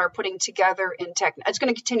companies are putting together in tech. It's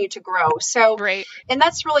going to continue to grow. So, and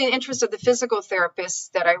that's really the interest of the physical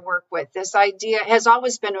therapists that I work with. This idea has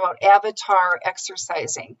always been about avatar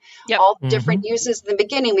exercising. All different uses. In the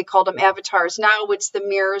beginning, we called them avatars. Now it's the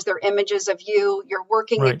mirrors. They're images of you. You're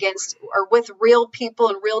working against or with real people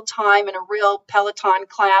in real time in a real Peloton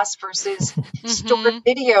class versus stored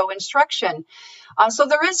video instruction. So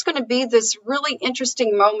there is going to be this really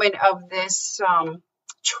interesting moment of this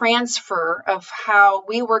transfer of how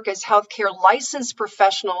we work as healthcare licensed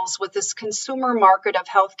professionals with this consumer market of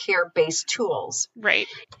healthcare based tools. Right.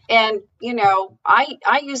 And,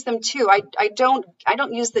 I use them too. I don't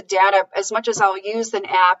use the data as much as I'll use an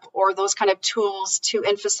app or those kind of tools to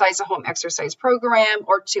emphasize a home exercise program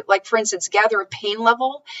or to, like, for instance, gather a pain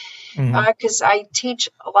level. Because I teach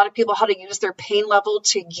a lot of people how to use their pain level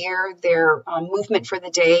to gear their movement for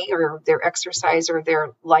the day or their exercise or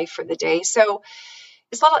their life for the day. So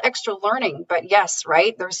it's a lot of extra learning, but yes,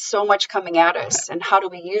 right? There's so much coming at us, and how do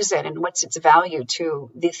we use it and what's its value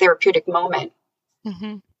to the therapeutic moment?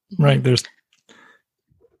 Right. There's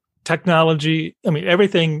technology. I mean,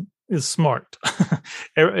 everything is smart.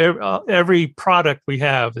 Every product we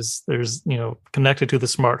have there's connected to the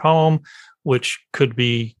smart home, which could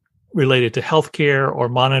be related to healthcare or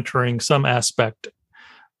monitoring some aspect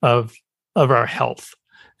of our health,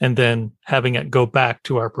 and then having it go back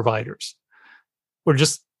to our providers. We're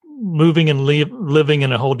just moving and living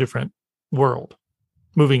in a whole different world,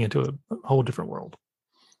 moving into a whole different world.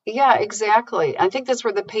 Yeah, exactly. I think that's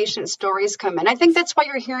where the patient stories come in. I think that's why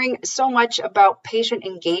you're hearing so much about patient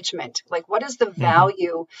engagement. Like, what is the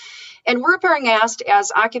value? And we're being asked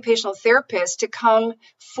as occupational therapists to come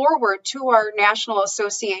forward to our national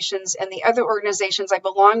associations and the other organizations I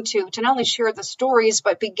belong to not only share the stories,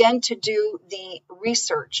 but begin to do the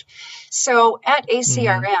research. So at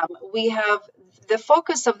ACRM, we have the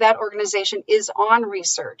focus of that organization is on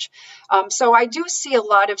research. So I do see a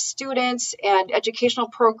lot of students and educational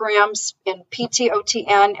programs in PT,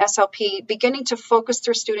 OTN, SLP beginning to focus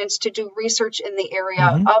their students to do research in the area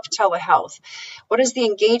of telehealth. What is the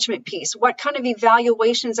engagement piece? What kind of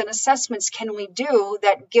evaluations and assessments can we do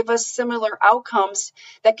that give us similar outcomes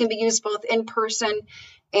that can be used both in person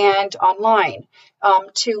and online,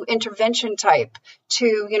 to intervention type,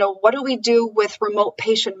 to, what do we do with remote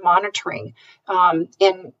patient monitoring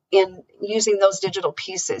in using those digital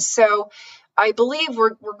pieces? So I believe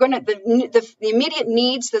we're going to, the immediate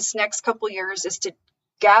needs this next couple of years is to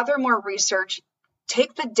gather more research,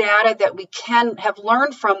 take the data that we can have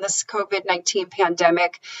learned from this COVID-19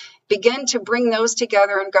 pandemic, begin to bring those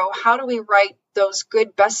together and go, how do we write those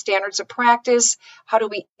good best standards of practice? How do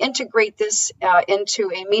we integrate this into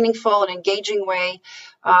a meaningful and engaging way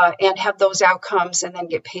and have those outcomes and then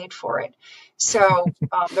get paid for it? So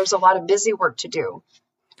there's a lot of busy work to do,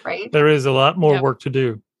 right? There is a lot more work to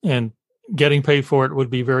do, and getting paid for it would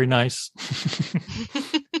be very nice.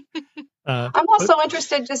 I'm also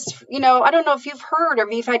interested, just, I don't know if you've heard or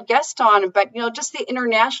if you've had guests on, but, just the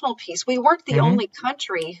international piece. We weren't the only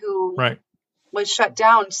country who was shut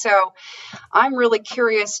down. So I'm really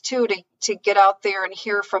curious too to get out there and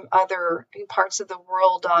hear from other parts of the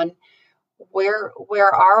world on where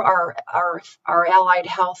are our allied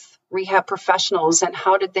health rehab professionals, and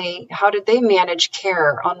how did they manage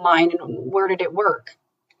care online, and where did it work?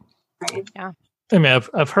 Right. Yeah. I mean,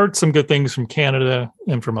 I've heard some good things from Canada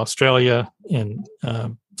and from Australia and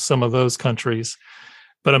some of those countries,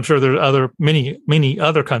 but I'm sure there are many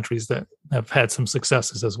other countries that have had some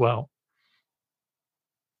successes as well.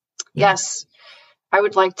 Yes. I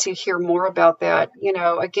would like to hear more about that.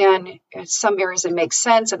 Again, in some areas it makes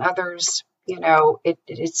sense, and others,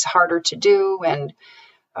 it's harder to do. And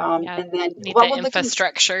then need what the will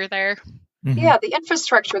infrastructure there? Mm-hmm. Yeah, the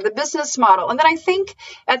infrastructure, the business model. And then I think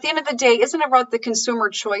at the end of the day, isn't it what the consumer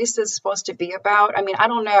choice is supposed to be about? I mean, I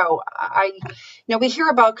don't know. We hear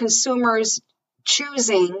about consumers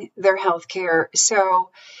choosing their healthcare. So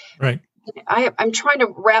right. I'm trying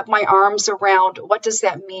to wrap my arms around what does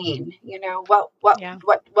that mean? What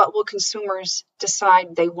will consumers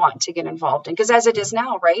decide they want to get involved in? Because as it is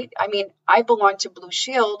now, right? I mean, I belong to Blue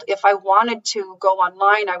Shield. If I wanted to go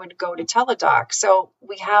online, I would go to Teladoc. So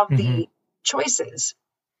we have the choices.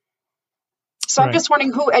 So I'm just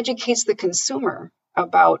wondering who educates the consumer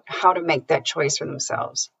about how to make that choice for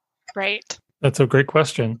themselves. Right. That's a great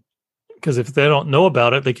question, because if they don't know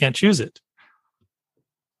about it, they can't choose it.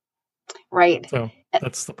 Right. So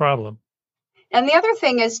that's the problem. And the other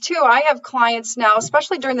thing is, too, I have clients now,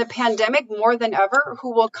 especially during the pandemic more than ever,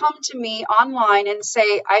 who will come to me online and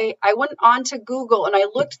say, I went on to Google and I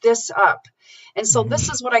looked this up. And so this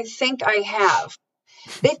is what I think I have.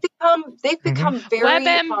 They've become very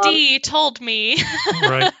WebMD told me.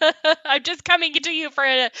 Right. I'm just coming to you for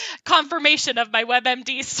a confirmation of my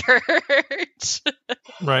WebMD search.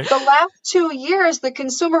 Right. The last 2 years, the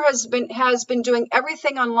consumer has been doing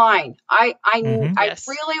everything online. I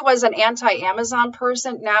really was an anti-Amazon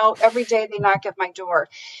person. Now every day they knock at my door.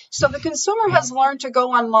 So the consumer has learned to go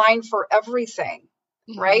online for everything.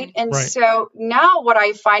 Right. And so now what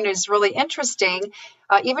I find is really interesting,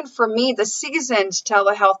 even for me, the seasoned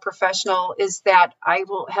telehealth professional, is that I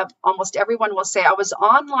will have almost everyone will say, I was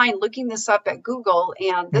online looking this up at Google,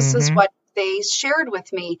 and this is what they shared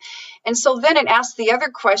with me. And so then it asks the other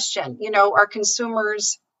question, are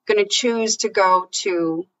consumers going to choose to go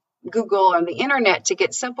to Google and the internet to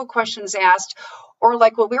get simple questions asked? Or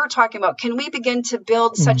like what we were talking about, can we begin to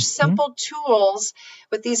build such simple tools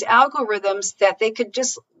with these algorithms that they could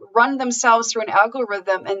just run themselves through an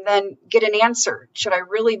algorithm and then get an answer? Should I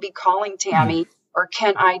really be calling Tammy, or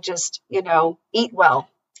can I just, eat well?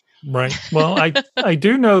 Right. Well, I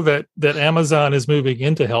do know that Amazon is moving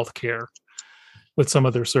into healthcare with some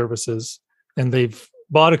of their services, and they've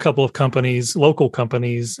bought a couple of companies, local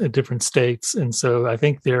companies in different states. And so I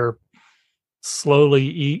think they're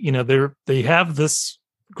slowly, they have this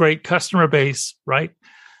great customer base, right?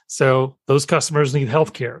 So those customers need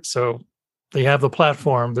healthcare. So they have the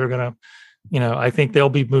platform. They're going to, I think they'll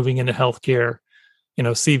be moving into healthcare.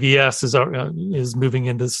 CVS is moving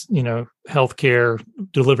into, healthcare,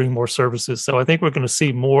 delivering more services. So I think we're going to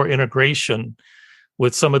see more integration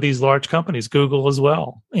with some of these large companies, Google as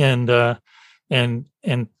well, and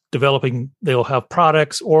developing. They'll have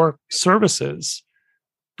products or services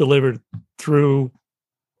delivered through,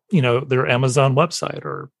 their Amazon website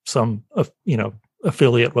or some,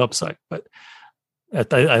 affiliate website. But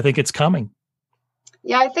I think it's coming.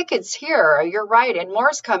 Yeah, I think it's here. You're right. And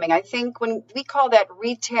more's coming. I think when we call that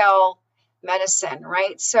retail medicine,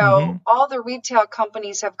 right? So all the retail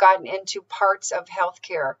companies have gotten into parts of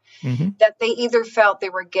healthcare that they either felt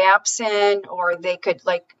there were gaps in, or they could,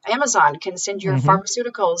 like Amazon can send your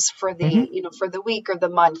pharmaceuticals for the, for the week or the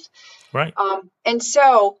month. Right. And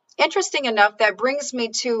so interesting enough, that brings me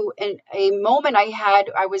to a moment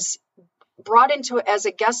I was brought into as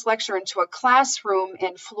a guest lecturer into a classroom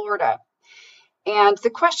in Florida. And the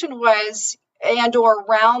question was, or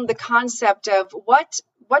around the concept of what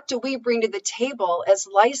do we bring to the table as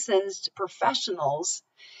licensed professionals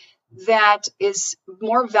that is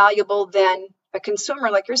more valuable than a consumer,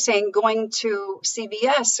 like you're saying, going to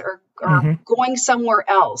CVS or going somewhere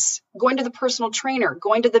else, going to the personal trainer,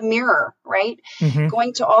 going to the mirror, right?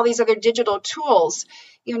 Going to all these other digital tools,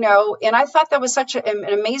 and I thought that was such an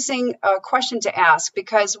amazing question to ask,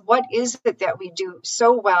 because what is it that we do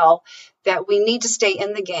so well that we need to stay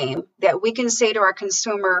in the game, that we can say to our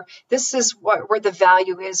consumer, this is where the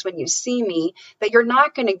value is when you see me, that you're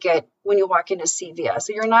not going to get when you walk into CVS,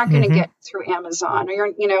 or you're not going to get through Amazon, or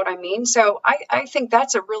you know what I mean? So I think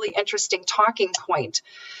that's a really interesting talking point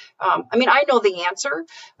I mean, I know the answer,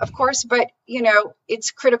 of course, but,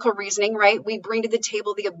 it's critical reasoning, right? We bring to the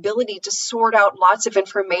table the ability to sort out lots of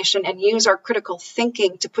information and use our critical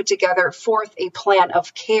thinking to put together forth a plan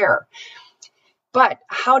of care. But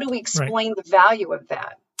how do we explain the value of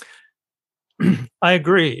that? I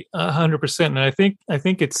agree 100%. And I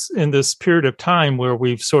think it's in this period of time where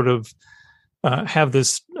we've sort of have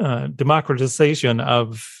this democratization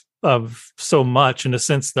of so much, in the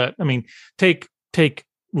sense that, I mean, take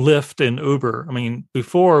Lyft and Uber. I mean,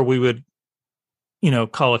 before we would,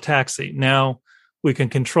 call a taxi. Now we can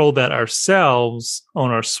control that ourselves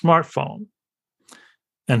on our smartphone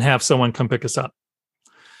and have someone come pick us up.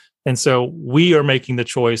 And so we are making the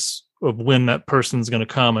choice of when that person's going to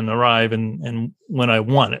come and arrive and when I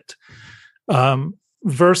want it.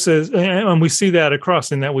 Versus, and we see that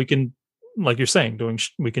across, in that we can, like you're saying,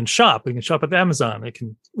 we can shop at Amazon.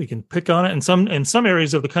 We can pick on it. And in some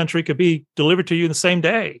areas of the country, it could be delivered to you the same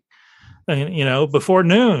day, and, before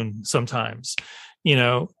noon sometimes.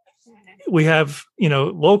 We have,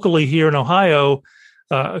 locally here in Ohio,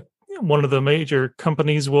 one of the major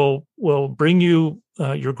companies will bring you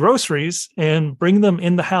your groceries and bring them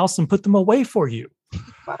in the house and put them away for you.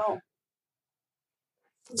 Wow.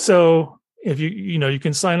 So if you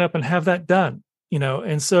can sign up and have that done,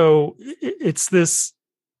 and so it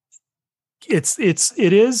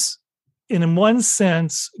is in one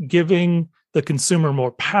sense giving the consumer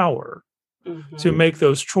more power to make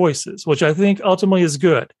those choices, which I think ultimately is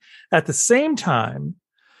good. At the same time,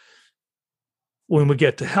 when we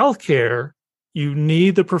get to healthcare, you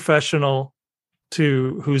need the professional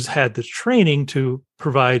who's had the training to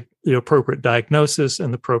provide the appropriate diagnosis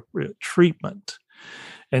and the appropriate treatment.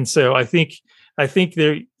 And so I think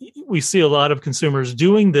we see a lot of consumers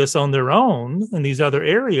doing this on their own in these other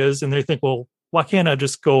areas, and they think, well, why can't I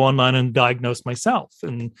just go online and diagnose myself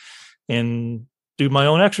and do my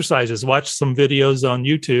own exercises, watch some videos on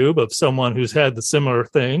YouTube of someone who's had the similar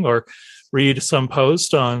thing, or read some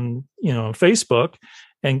post on, Facebook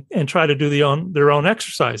and try to do their own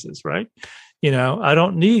exercises, right? I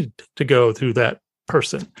don't need to go through that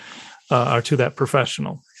person or to that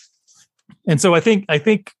professional. And so I think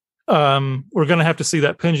we're going to have to see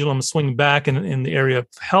that pendulum swing back in the area of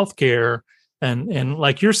healthcare, and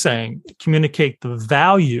like you're saying, communicate the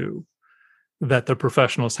value that the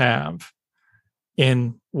professionals have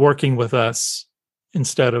in working with us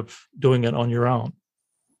instead of doing it on your own.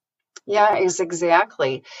 Yeah,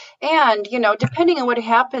 exactly. And, depending on what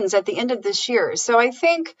happens at the end of this year. So I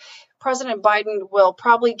think President Biden will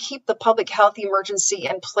probably keep the public health emergency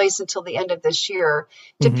in place until the end of this year,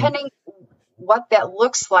 depending what that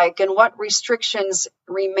looks like and what restrictions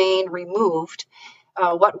remain removed,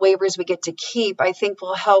 what waivers we get to keep, I think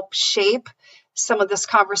will help shape some of this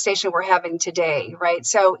conversation we're having today, right?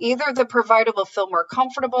 So either the provider will feel more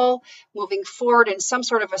comfortable moving forward in some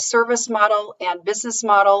sort of a service model and business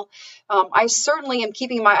model. I certainly am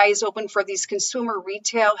keeping my eyes open for these consumer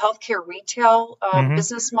retail, healthcare retail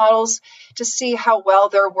business models to see how well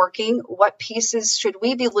they're working. What pieces should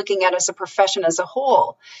we be looking at as a profession as a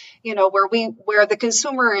whole? Where the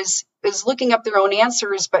consumer is looking up their own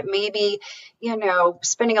answers, but maybe,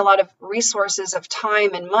 spending a lot of resources of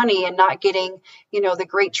time and money and not getting, the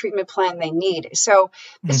great treatment plan they need. So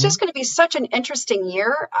it's just going to be such an interesting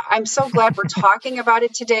year. I'm so glad we're talking about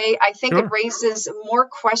it today. I think it raises more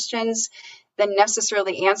questions than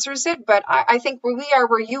necessarily answers it. But I think we are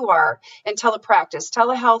where you are in telepractice,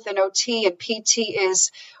 telehealth, and OT and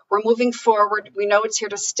PT we're moving forward. We know it's here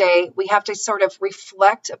to stay. We have to sort of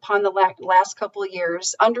reflect upon the last couple of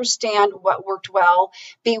years, understand what worked well,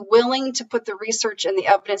 be willing to put the research and the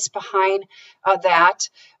evidence behind that,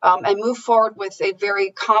 and move forward with a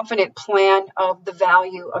very confident plan of the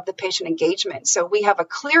value of the patient engagement. So we have a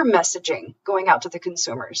clear messaging going out to the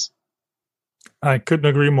consumers. I couldn't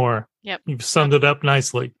agree more. Yep. You've summed it up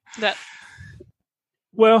nicely.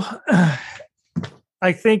 Well,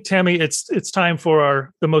 I think, Tammy, it's time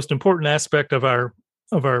for the most important aspect of our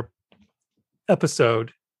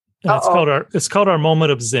episode. And it's called our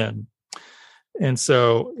moment of Zen. And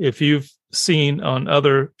so if you've seen on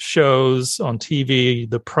other shows on TV,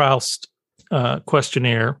 the Proust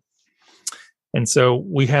questionnaire. And so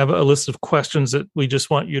we have a list of questions that we just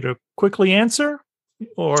want you to quickly answer,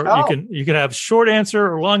 or you can have short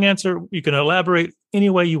answer or long answer. You can elaborate any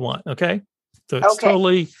way you want. Okay. So it's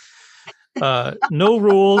totally no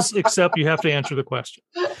rules, except you have to answer the question.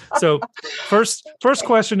 So first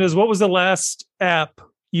question is, what was the last app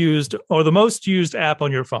used, or the most used app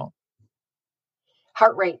on your phone?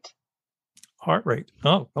 Heart rate. Heart rate.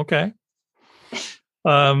 Oh, okay.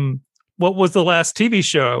 What was the last TV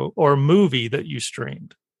show or movie that you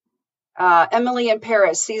streamed? Emily in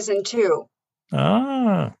Paris, season 2.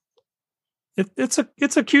 Ah, it's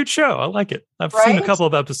a cute show. I like it. I've seen a Right? couple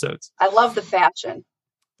of episodes. I love the fashion.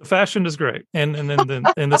 The fashion is great, and then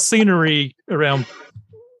and the scenery around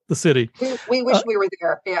the city. We wish we were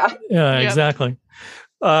there. Yeah. Yeah, Yep. exactly.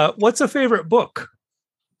 What's a favorite book?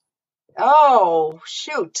 Oh,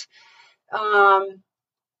 shoot. I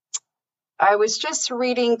was just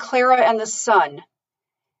reading Clara and the Sun.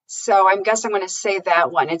 So I guess I'm going to say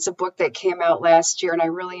that one. It's a book that came out last year, and I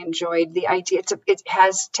really enjoyed the idea. It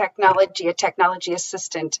has technology, a technology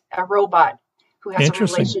assistant, a robot who has a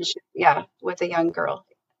Interesting. relationship, with a young girl.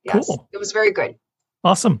 Yes, Cool. It was very good.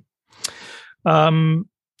 Awesome.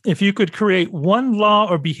 If you could create one law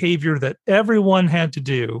or behavior that everyone had to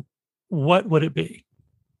do, what would it be?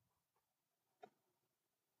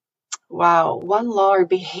 Wow, one law or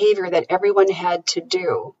behavior that everyone had to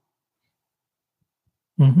do.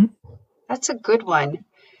 Mm-hmm. That's a good one.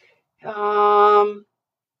 Nothing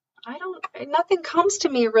comes to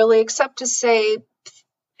me really except to say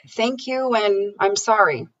thank you and I'm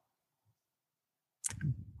sorry.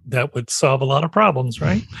 That would solve a lot of problems,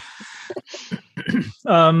 right?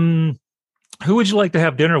 Who would you like to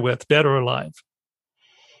have dinner with, dead or alive?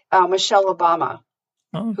 Michelle Obama,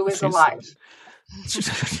 Oh, who is alive.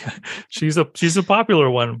 She's a popular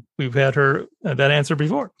one. We've had her that answer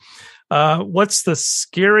before. What's the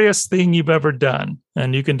scariest thing you've ever done?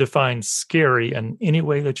 And you can define scary in any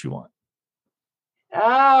way that you want.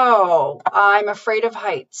 Oh, I'm afraid of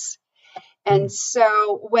heights. And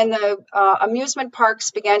so when the amusement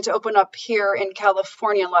parks began to open up here in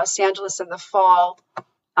California, Los Angeles in the fall,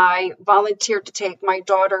 I volunteered to take my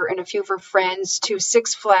daughter and a few of her friends to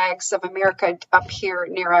Six Flags of America up here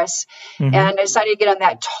near us. Mm-hmm. And I decided to get on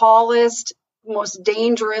that tallest, most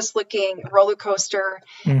dangerous looking roller coaster.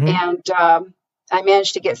 Mm-hmm. And I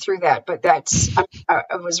managed to get through that. But I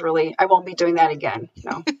won't be doing that again.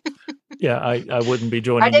 No. Yeah, I wouldn't be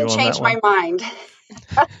joining you on I that didn't change one. my mind.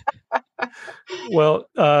 Well,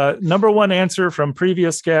 number one answer from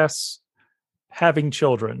previous guests, having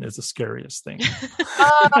children is the scariest thing.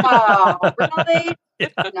 Oh, really? Yeah.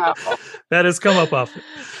 No. That has come up often.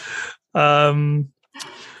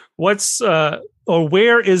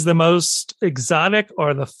 Where is the most exotic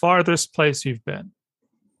or the farthest place you've been?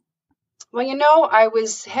 Well, I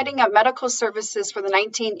was heading up medical services for the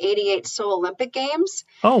 1988 Seoul Olympic Games.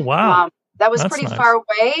 Oh, wow. That was That's pretty nice. far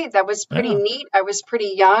away. That was pretty Yeah. neat. I was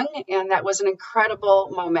pretty young, and that was an incredible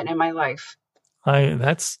moment in my life.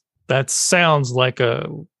 That sounds like a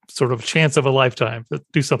sort of chance of a lifetime to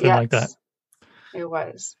do something like that. It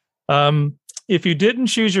was. If you didn't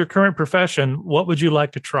choose your current profession, what would you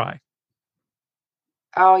like to try?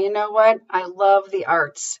 Oh, you know what? I love the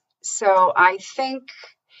arts. So I think,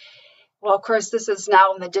 well, of course, this is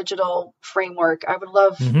now in the digital framework. I would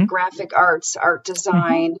love Mhm. graphic arts, art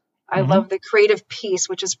design. I Mhm. love the creative piece,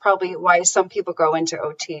 which is probably why some people go into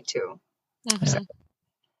OT too. Mhm.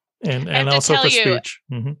 And have to also tell for you- speech.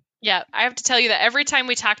 Mhm. Yeah, I have to tell you that every time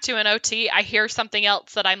we talk to an OT, I hear something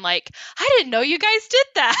else that I'm like, I didn't know you guys did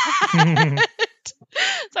that.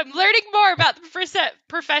 So I'm learning more about the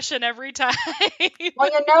profession every time.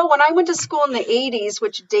 Well, when I went to school in the 80s,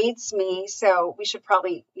 which dates me, so we should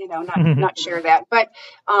probably, not share that. But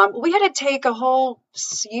we had to take a whole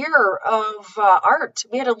year of art.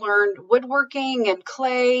 We had to learn woodworking and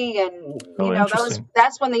clay, and Interesting.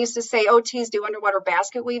 that's when they used to say OTs do underwater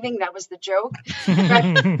basket weaving. That was the joke.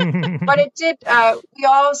 But it did. We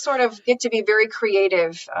all sort of get to be very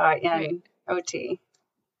creative in OT.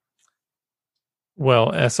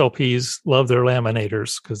 Well, SLPs love their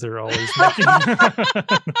laminators because they're always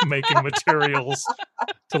making materials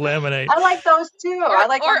to laminate. I like those too. I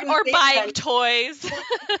like or organization. buying toys.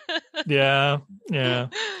 Yeah.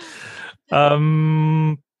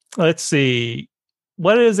 Let's see.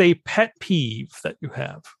 What is a pet peeve that you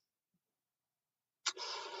have?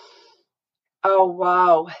 Oh,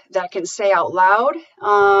 wow. That I can say out loud.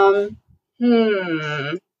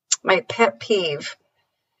 My pet peeve.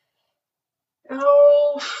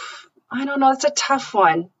 Oh, I don't know. It's a tough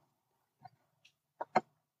one.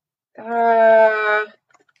 I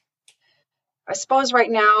suppose right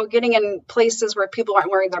now, getting in places where people aren't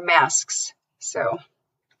wearing their masks. So.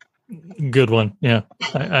 Good one. Yeah,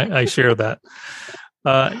 I share that.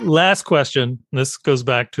 Last question. This goes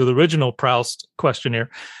back to the original Proust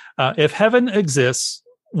questionnaire. If heaven exists,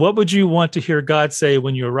 what would you want to hear God say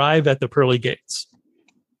when you arrive at the pearly gates?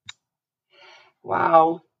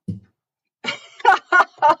 Wow.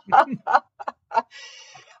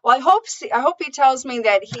 Well, I hope he tells me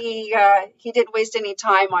that he didn't waste any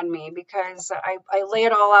time on me, because I lay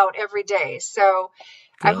it all out every day. So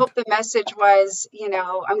I hope the message was,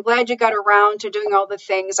 I'm glad you got around to doing all the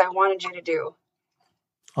things I wanted you to do.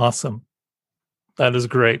 Awesome. That is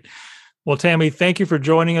great. Well, Tammy, thank you for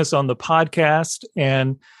joining us on the podcast.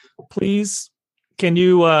 And please, can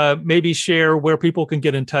you maybe share where people can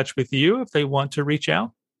get in touch with you if they want to reach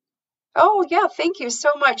out? Oh, yeah. Thank you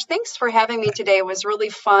so much. Thanks for having me today. It was really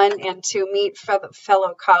fun. And to meet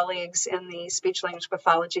fellow colleagues in the speech language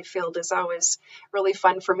pathology field is always really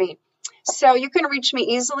fun for me. So you can reach me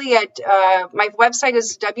easily at my website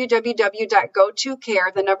is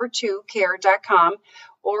www.go2care.com,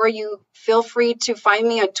 or you feel free to find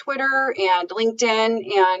me on Twitter and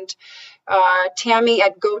LinkedIn and Tammy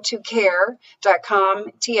at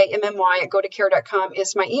go2care.com, TAMMY at go2care.com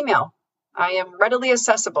is my email. I am readily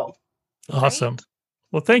accessible. Awesome. Right.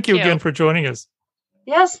 Well, thank you again for joining us.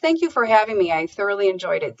 Yes, thank you for having me. I thoroughly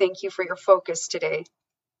enjoyed it. Thank you for your focus today.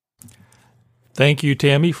 Thank you,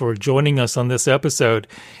 Tammy, for joining us on this episode.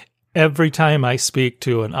 Every time I speak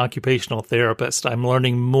to an occupational therapist, I'm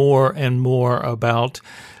learning more and more about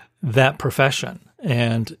that profession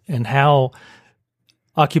and how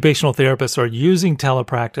occupational therapists are using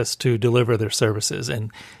telepractice to deliver their services.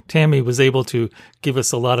 And Tammy was able to give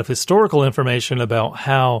us a lot of historical information about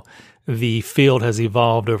how the field has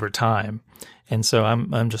evolved over time. And so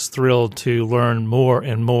I'm just thrilled to learn more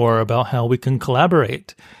and more about how we can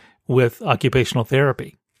collaborate with occupational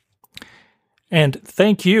therapy. And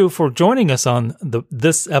thank you for joining us on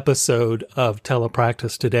this episode of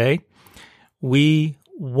Telepractice today. We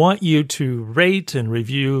want you to rate and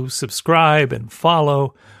review, subscribe, and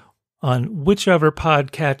follow on whichever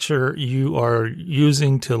podcatcher you are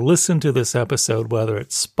using to listen to this episode, whether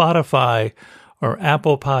it's Spotify or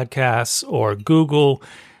Apple Podcasts or Google.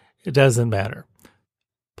 It doesn't matter.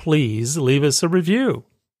 Please leave us a review.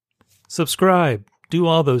 Subscribe. Do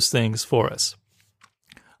all those things for us.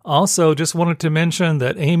 Also, just wanted to mention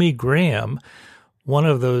that Amy Graham, one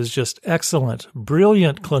of those just excellent,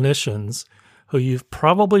 brilliant clinicians who you've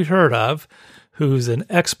probably heard of, who's an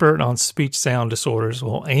expert on speech sound disorders.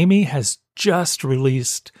 Well, Amy has just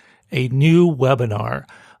released a new webinar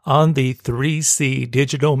on the 3C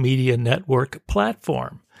Digital Media Network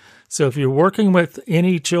platform. So if you're working with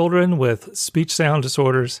any children with speech sound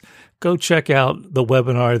disorders, go check out the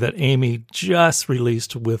webinar that Amy just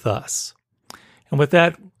released with us. And with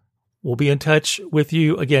that, we'll be in touch with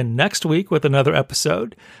you again next week with another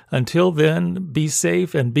episode. Until then, be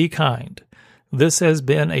safe and be kind. This has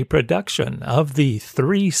been a production of the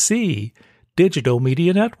 3C Digital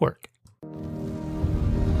Media Network.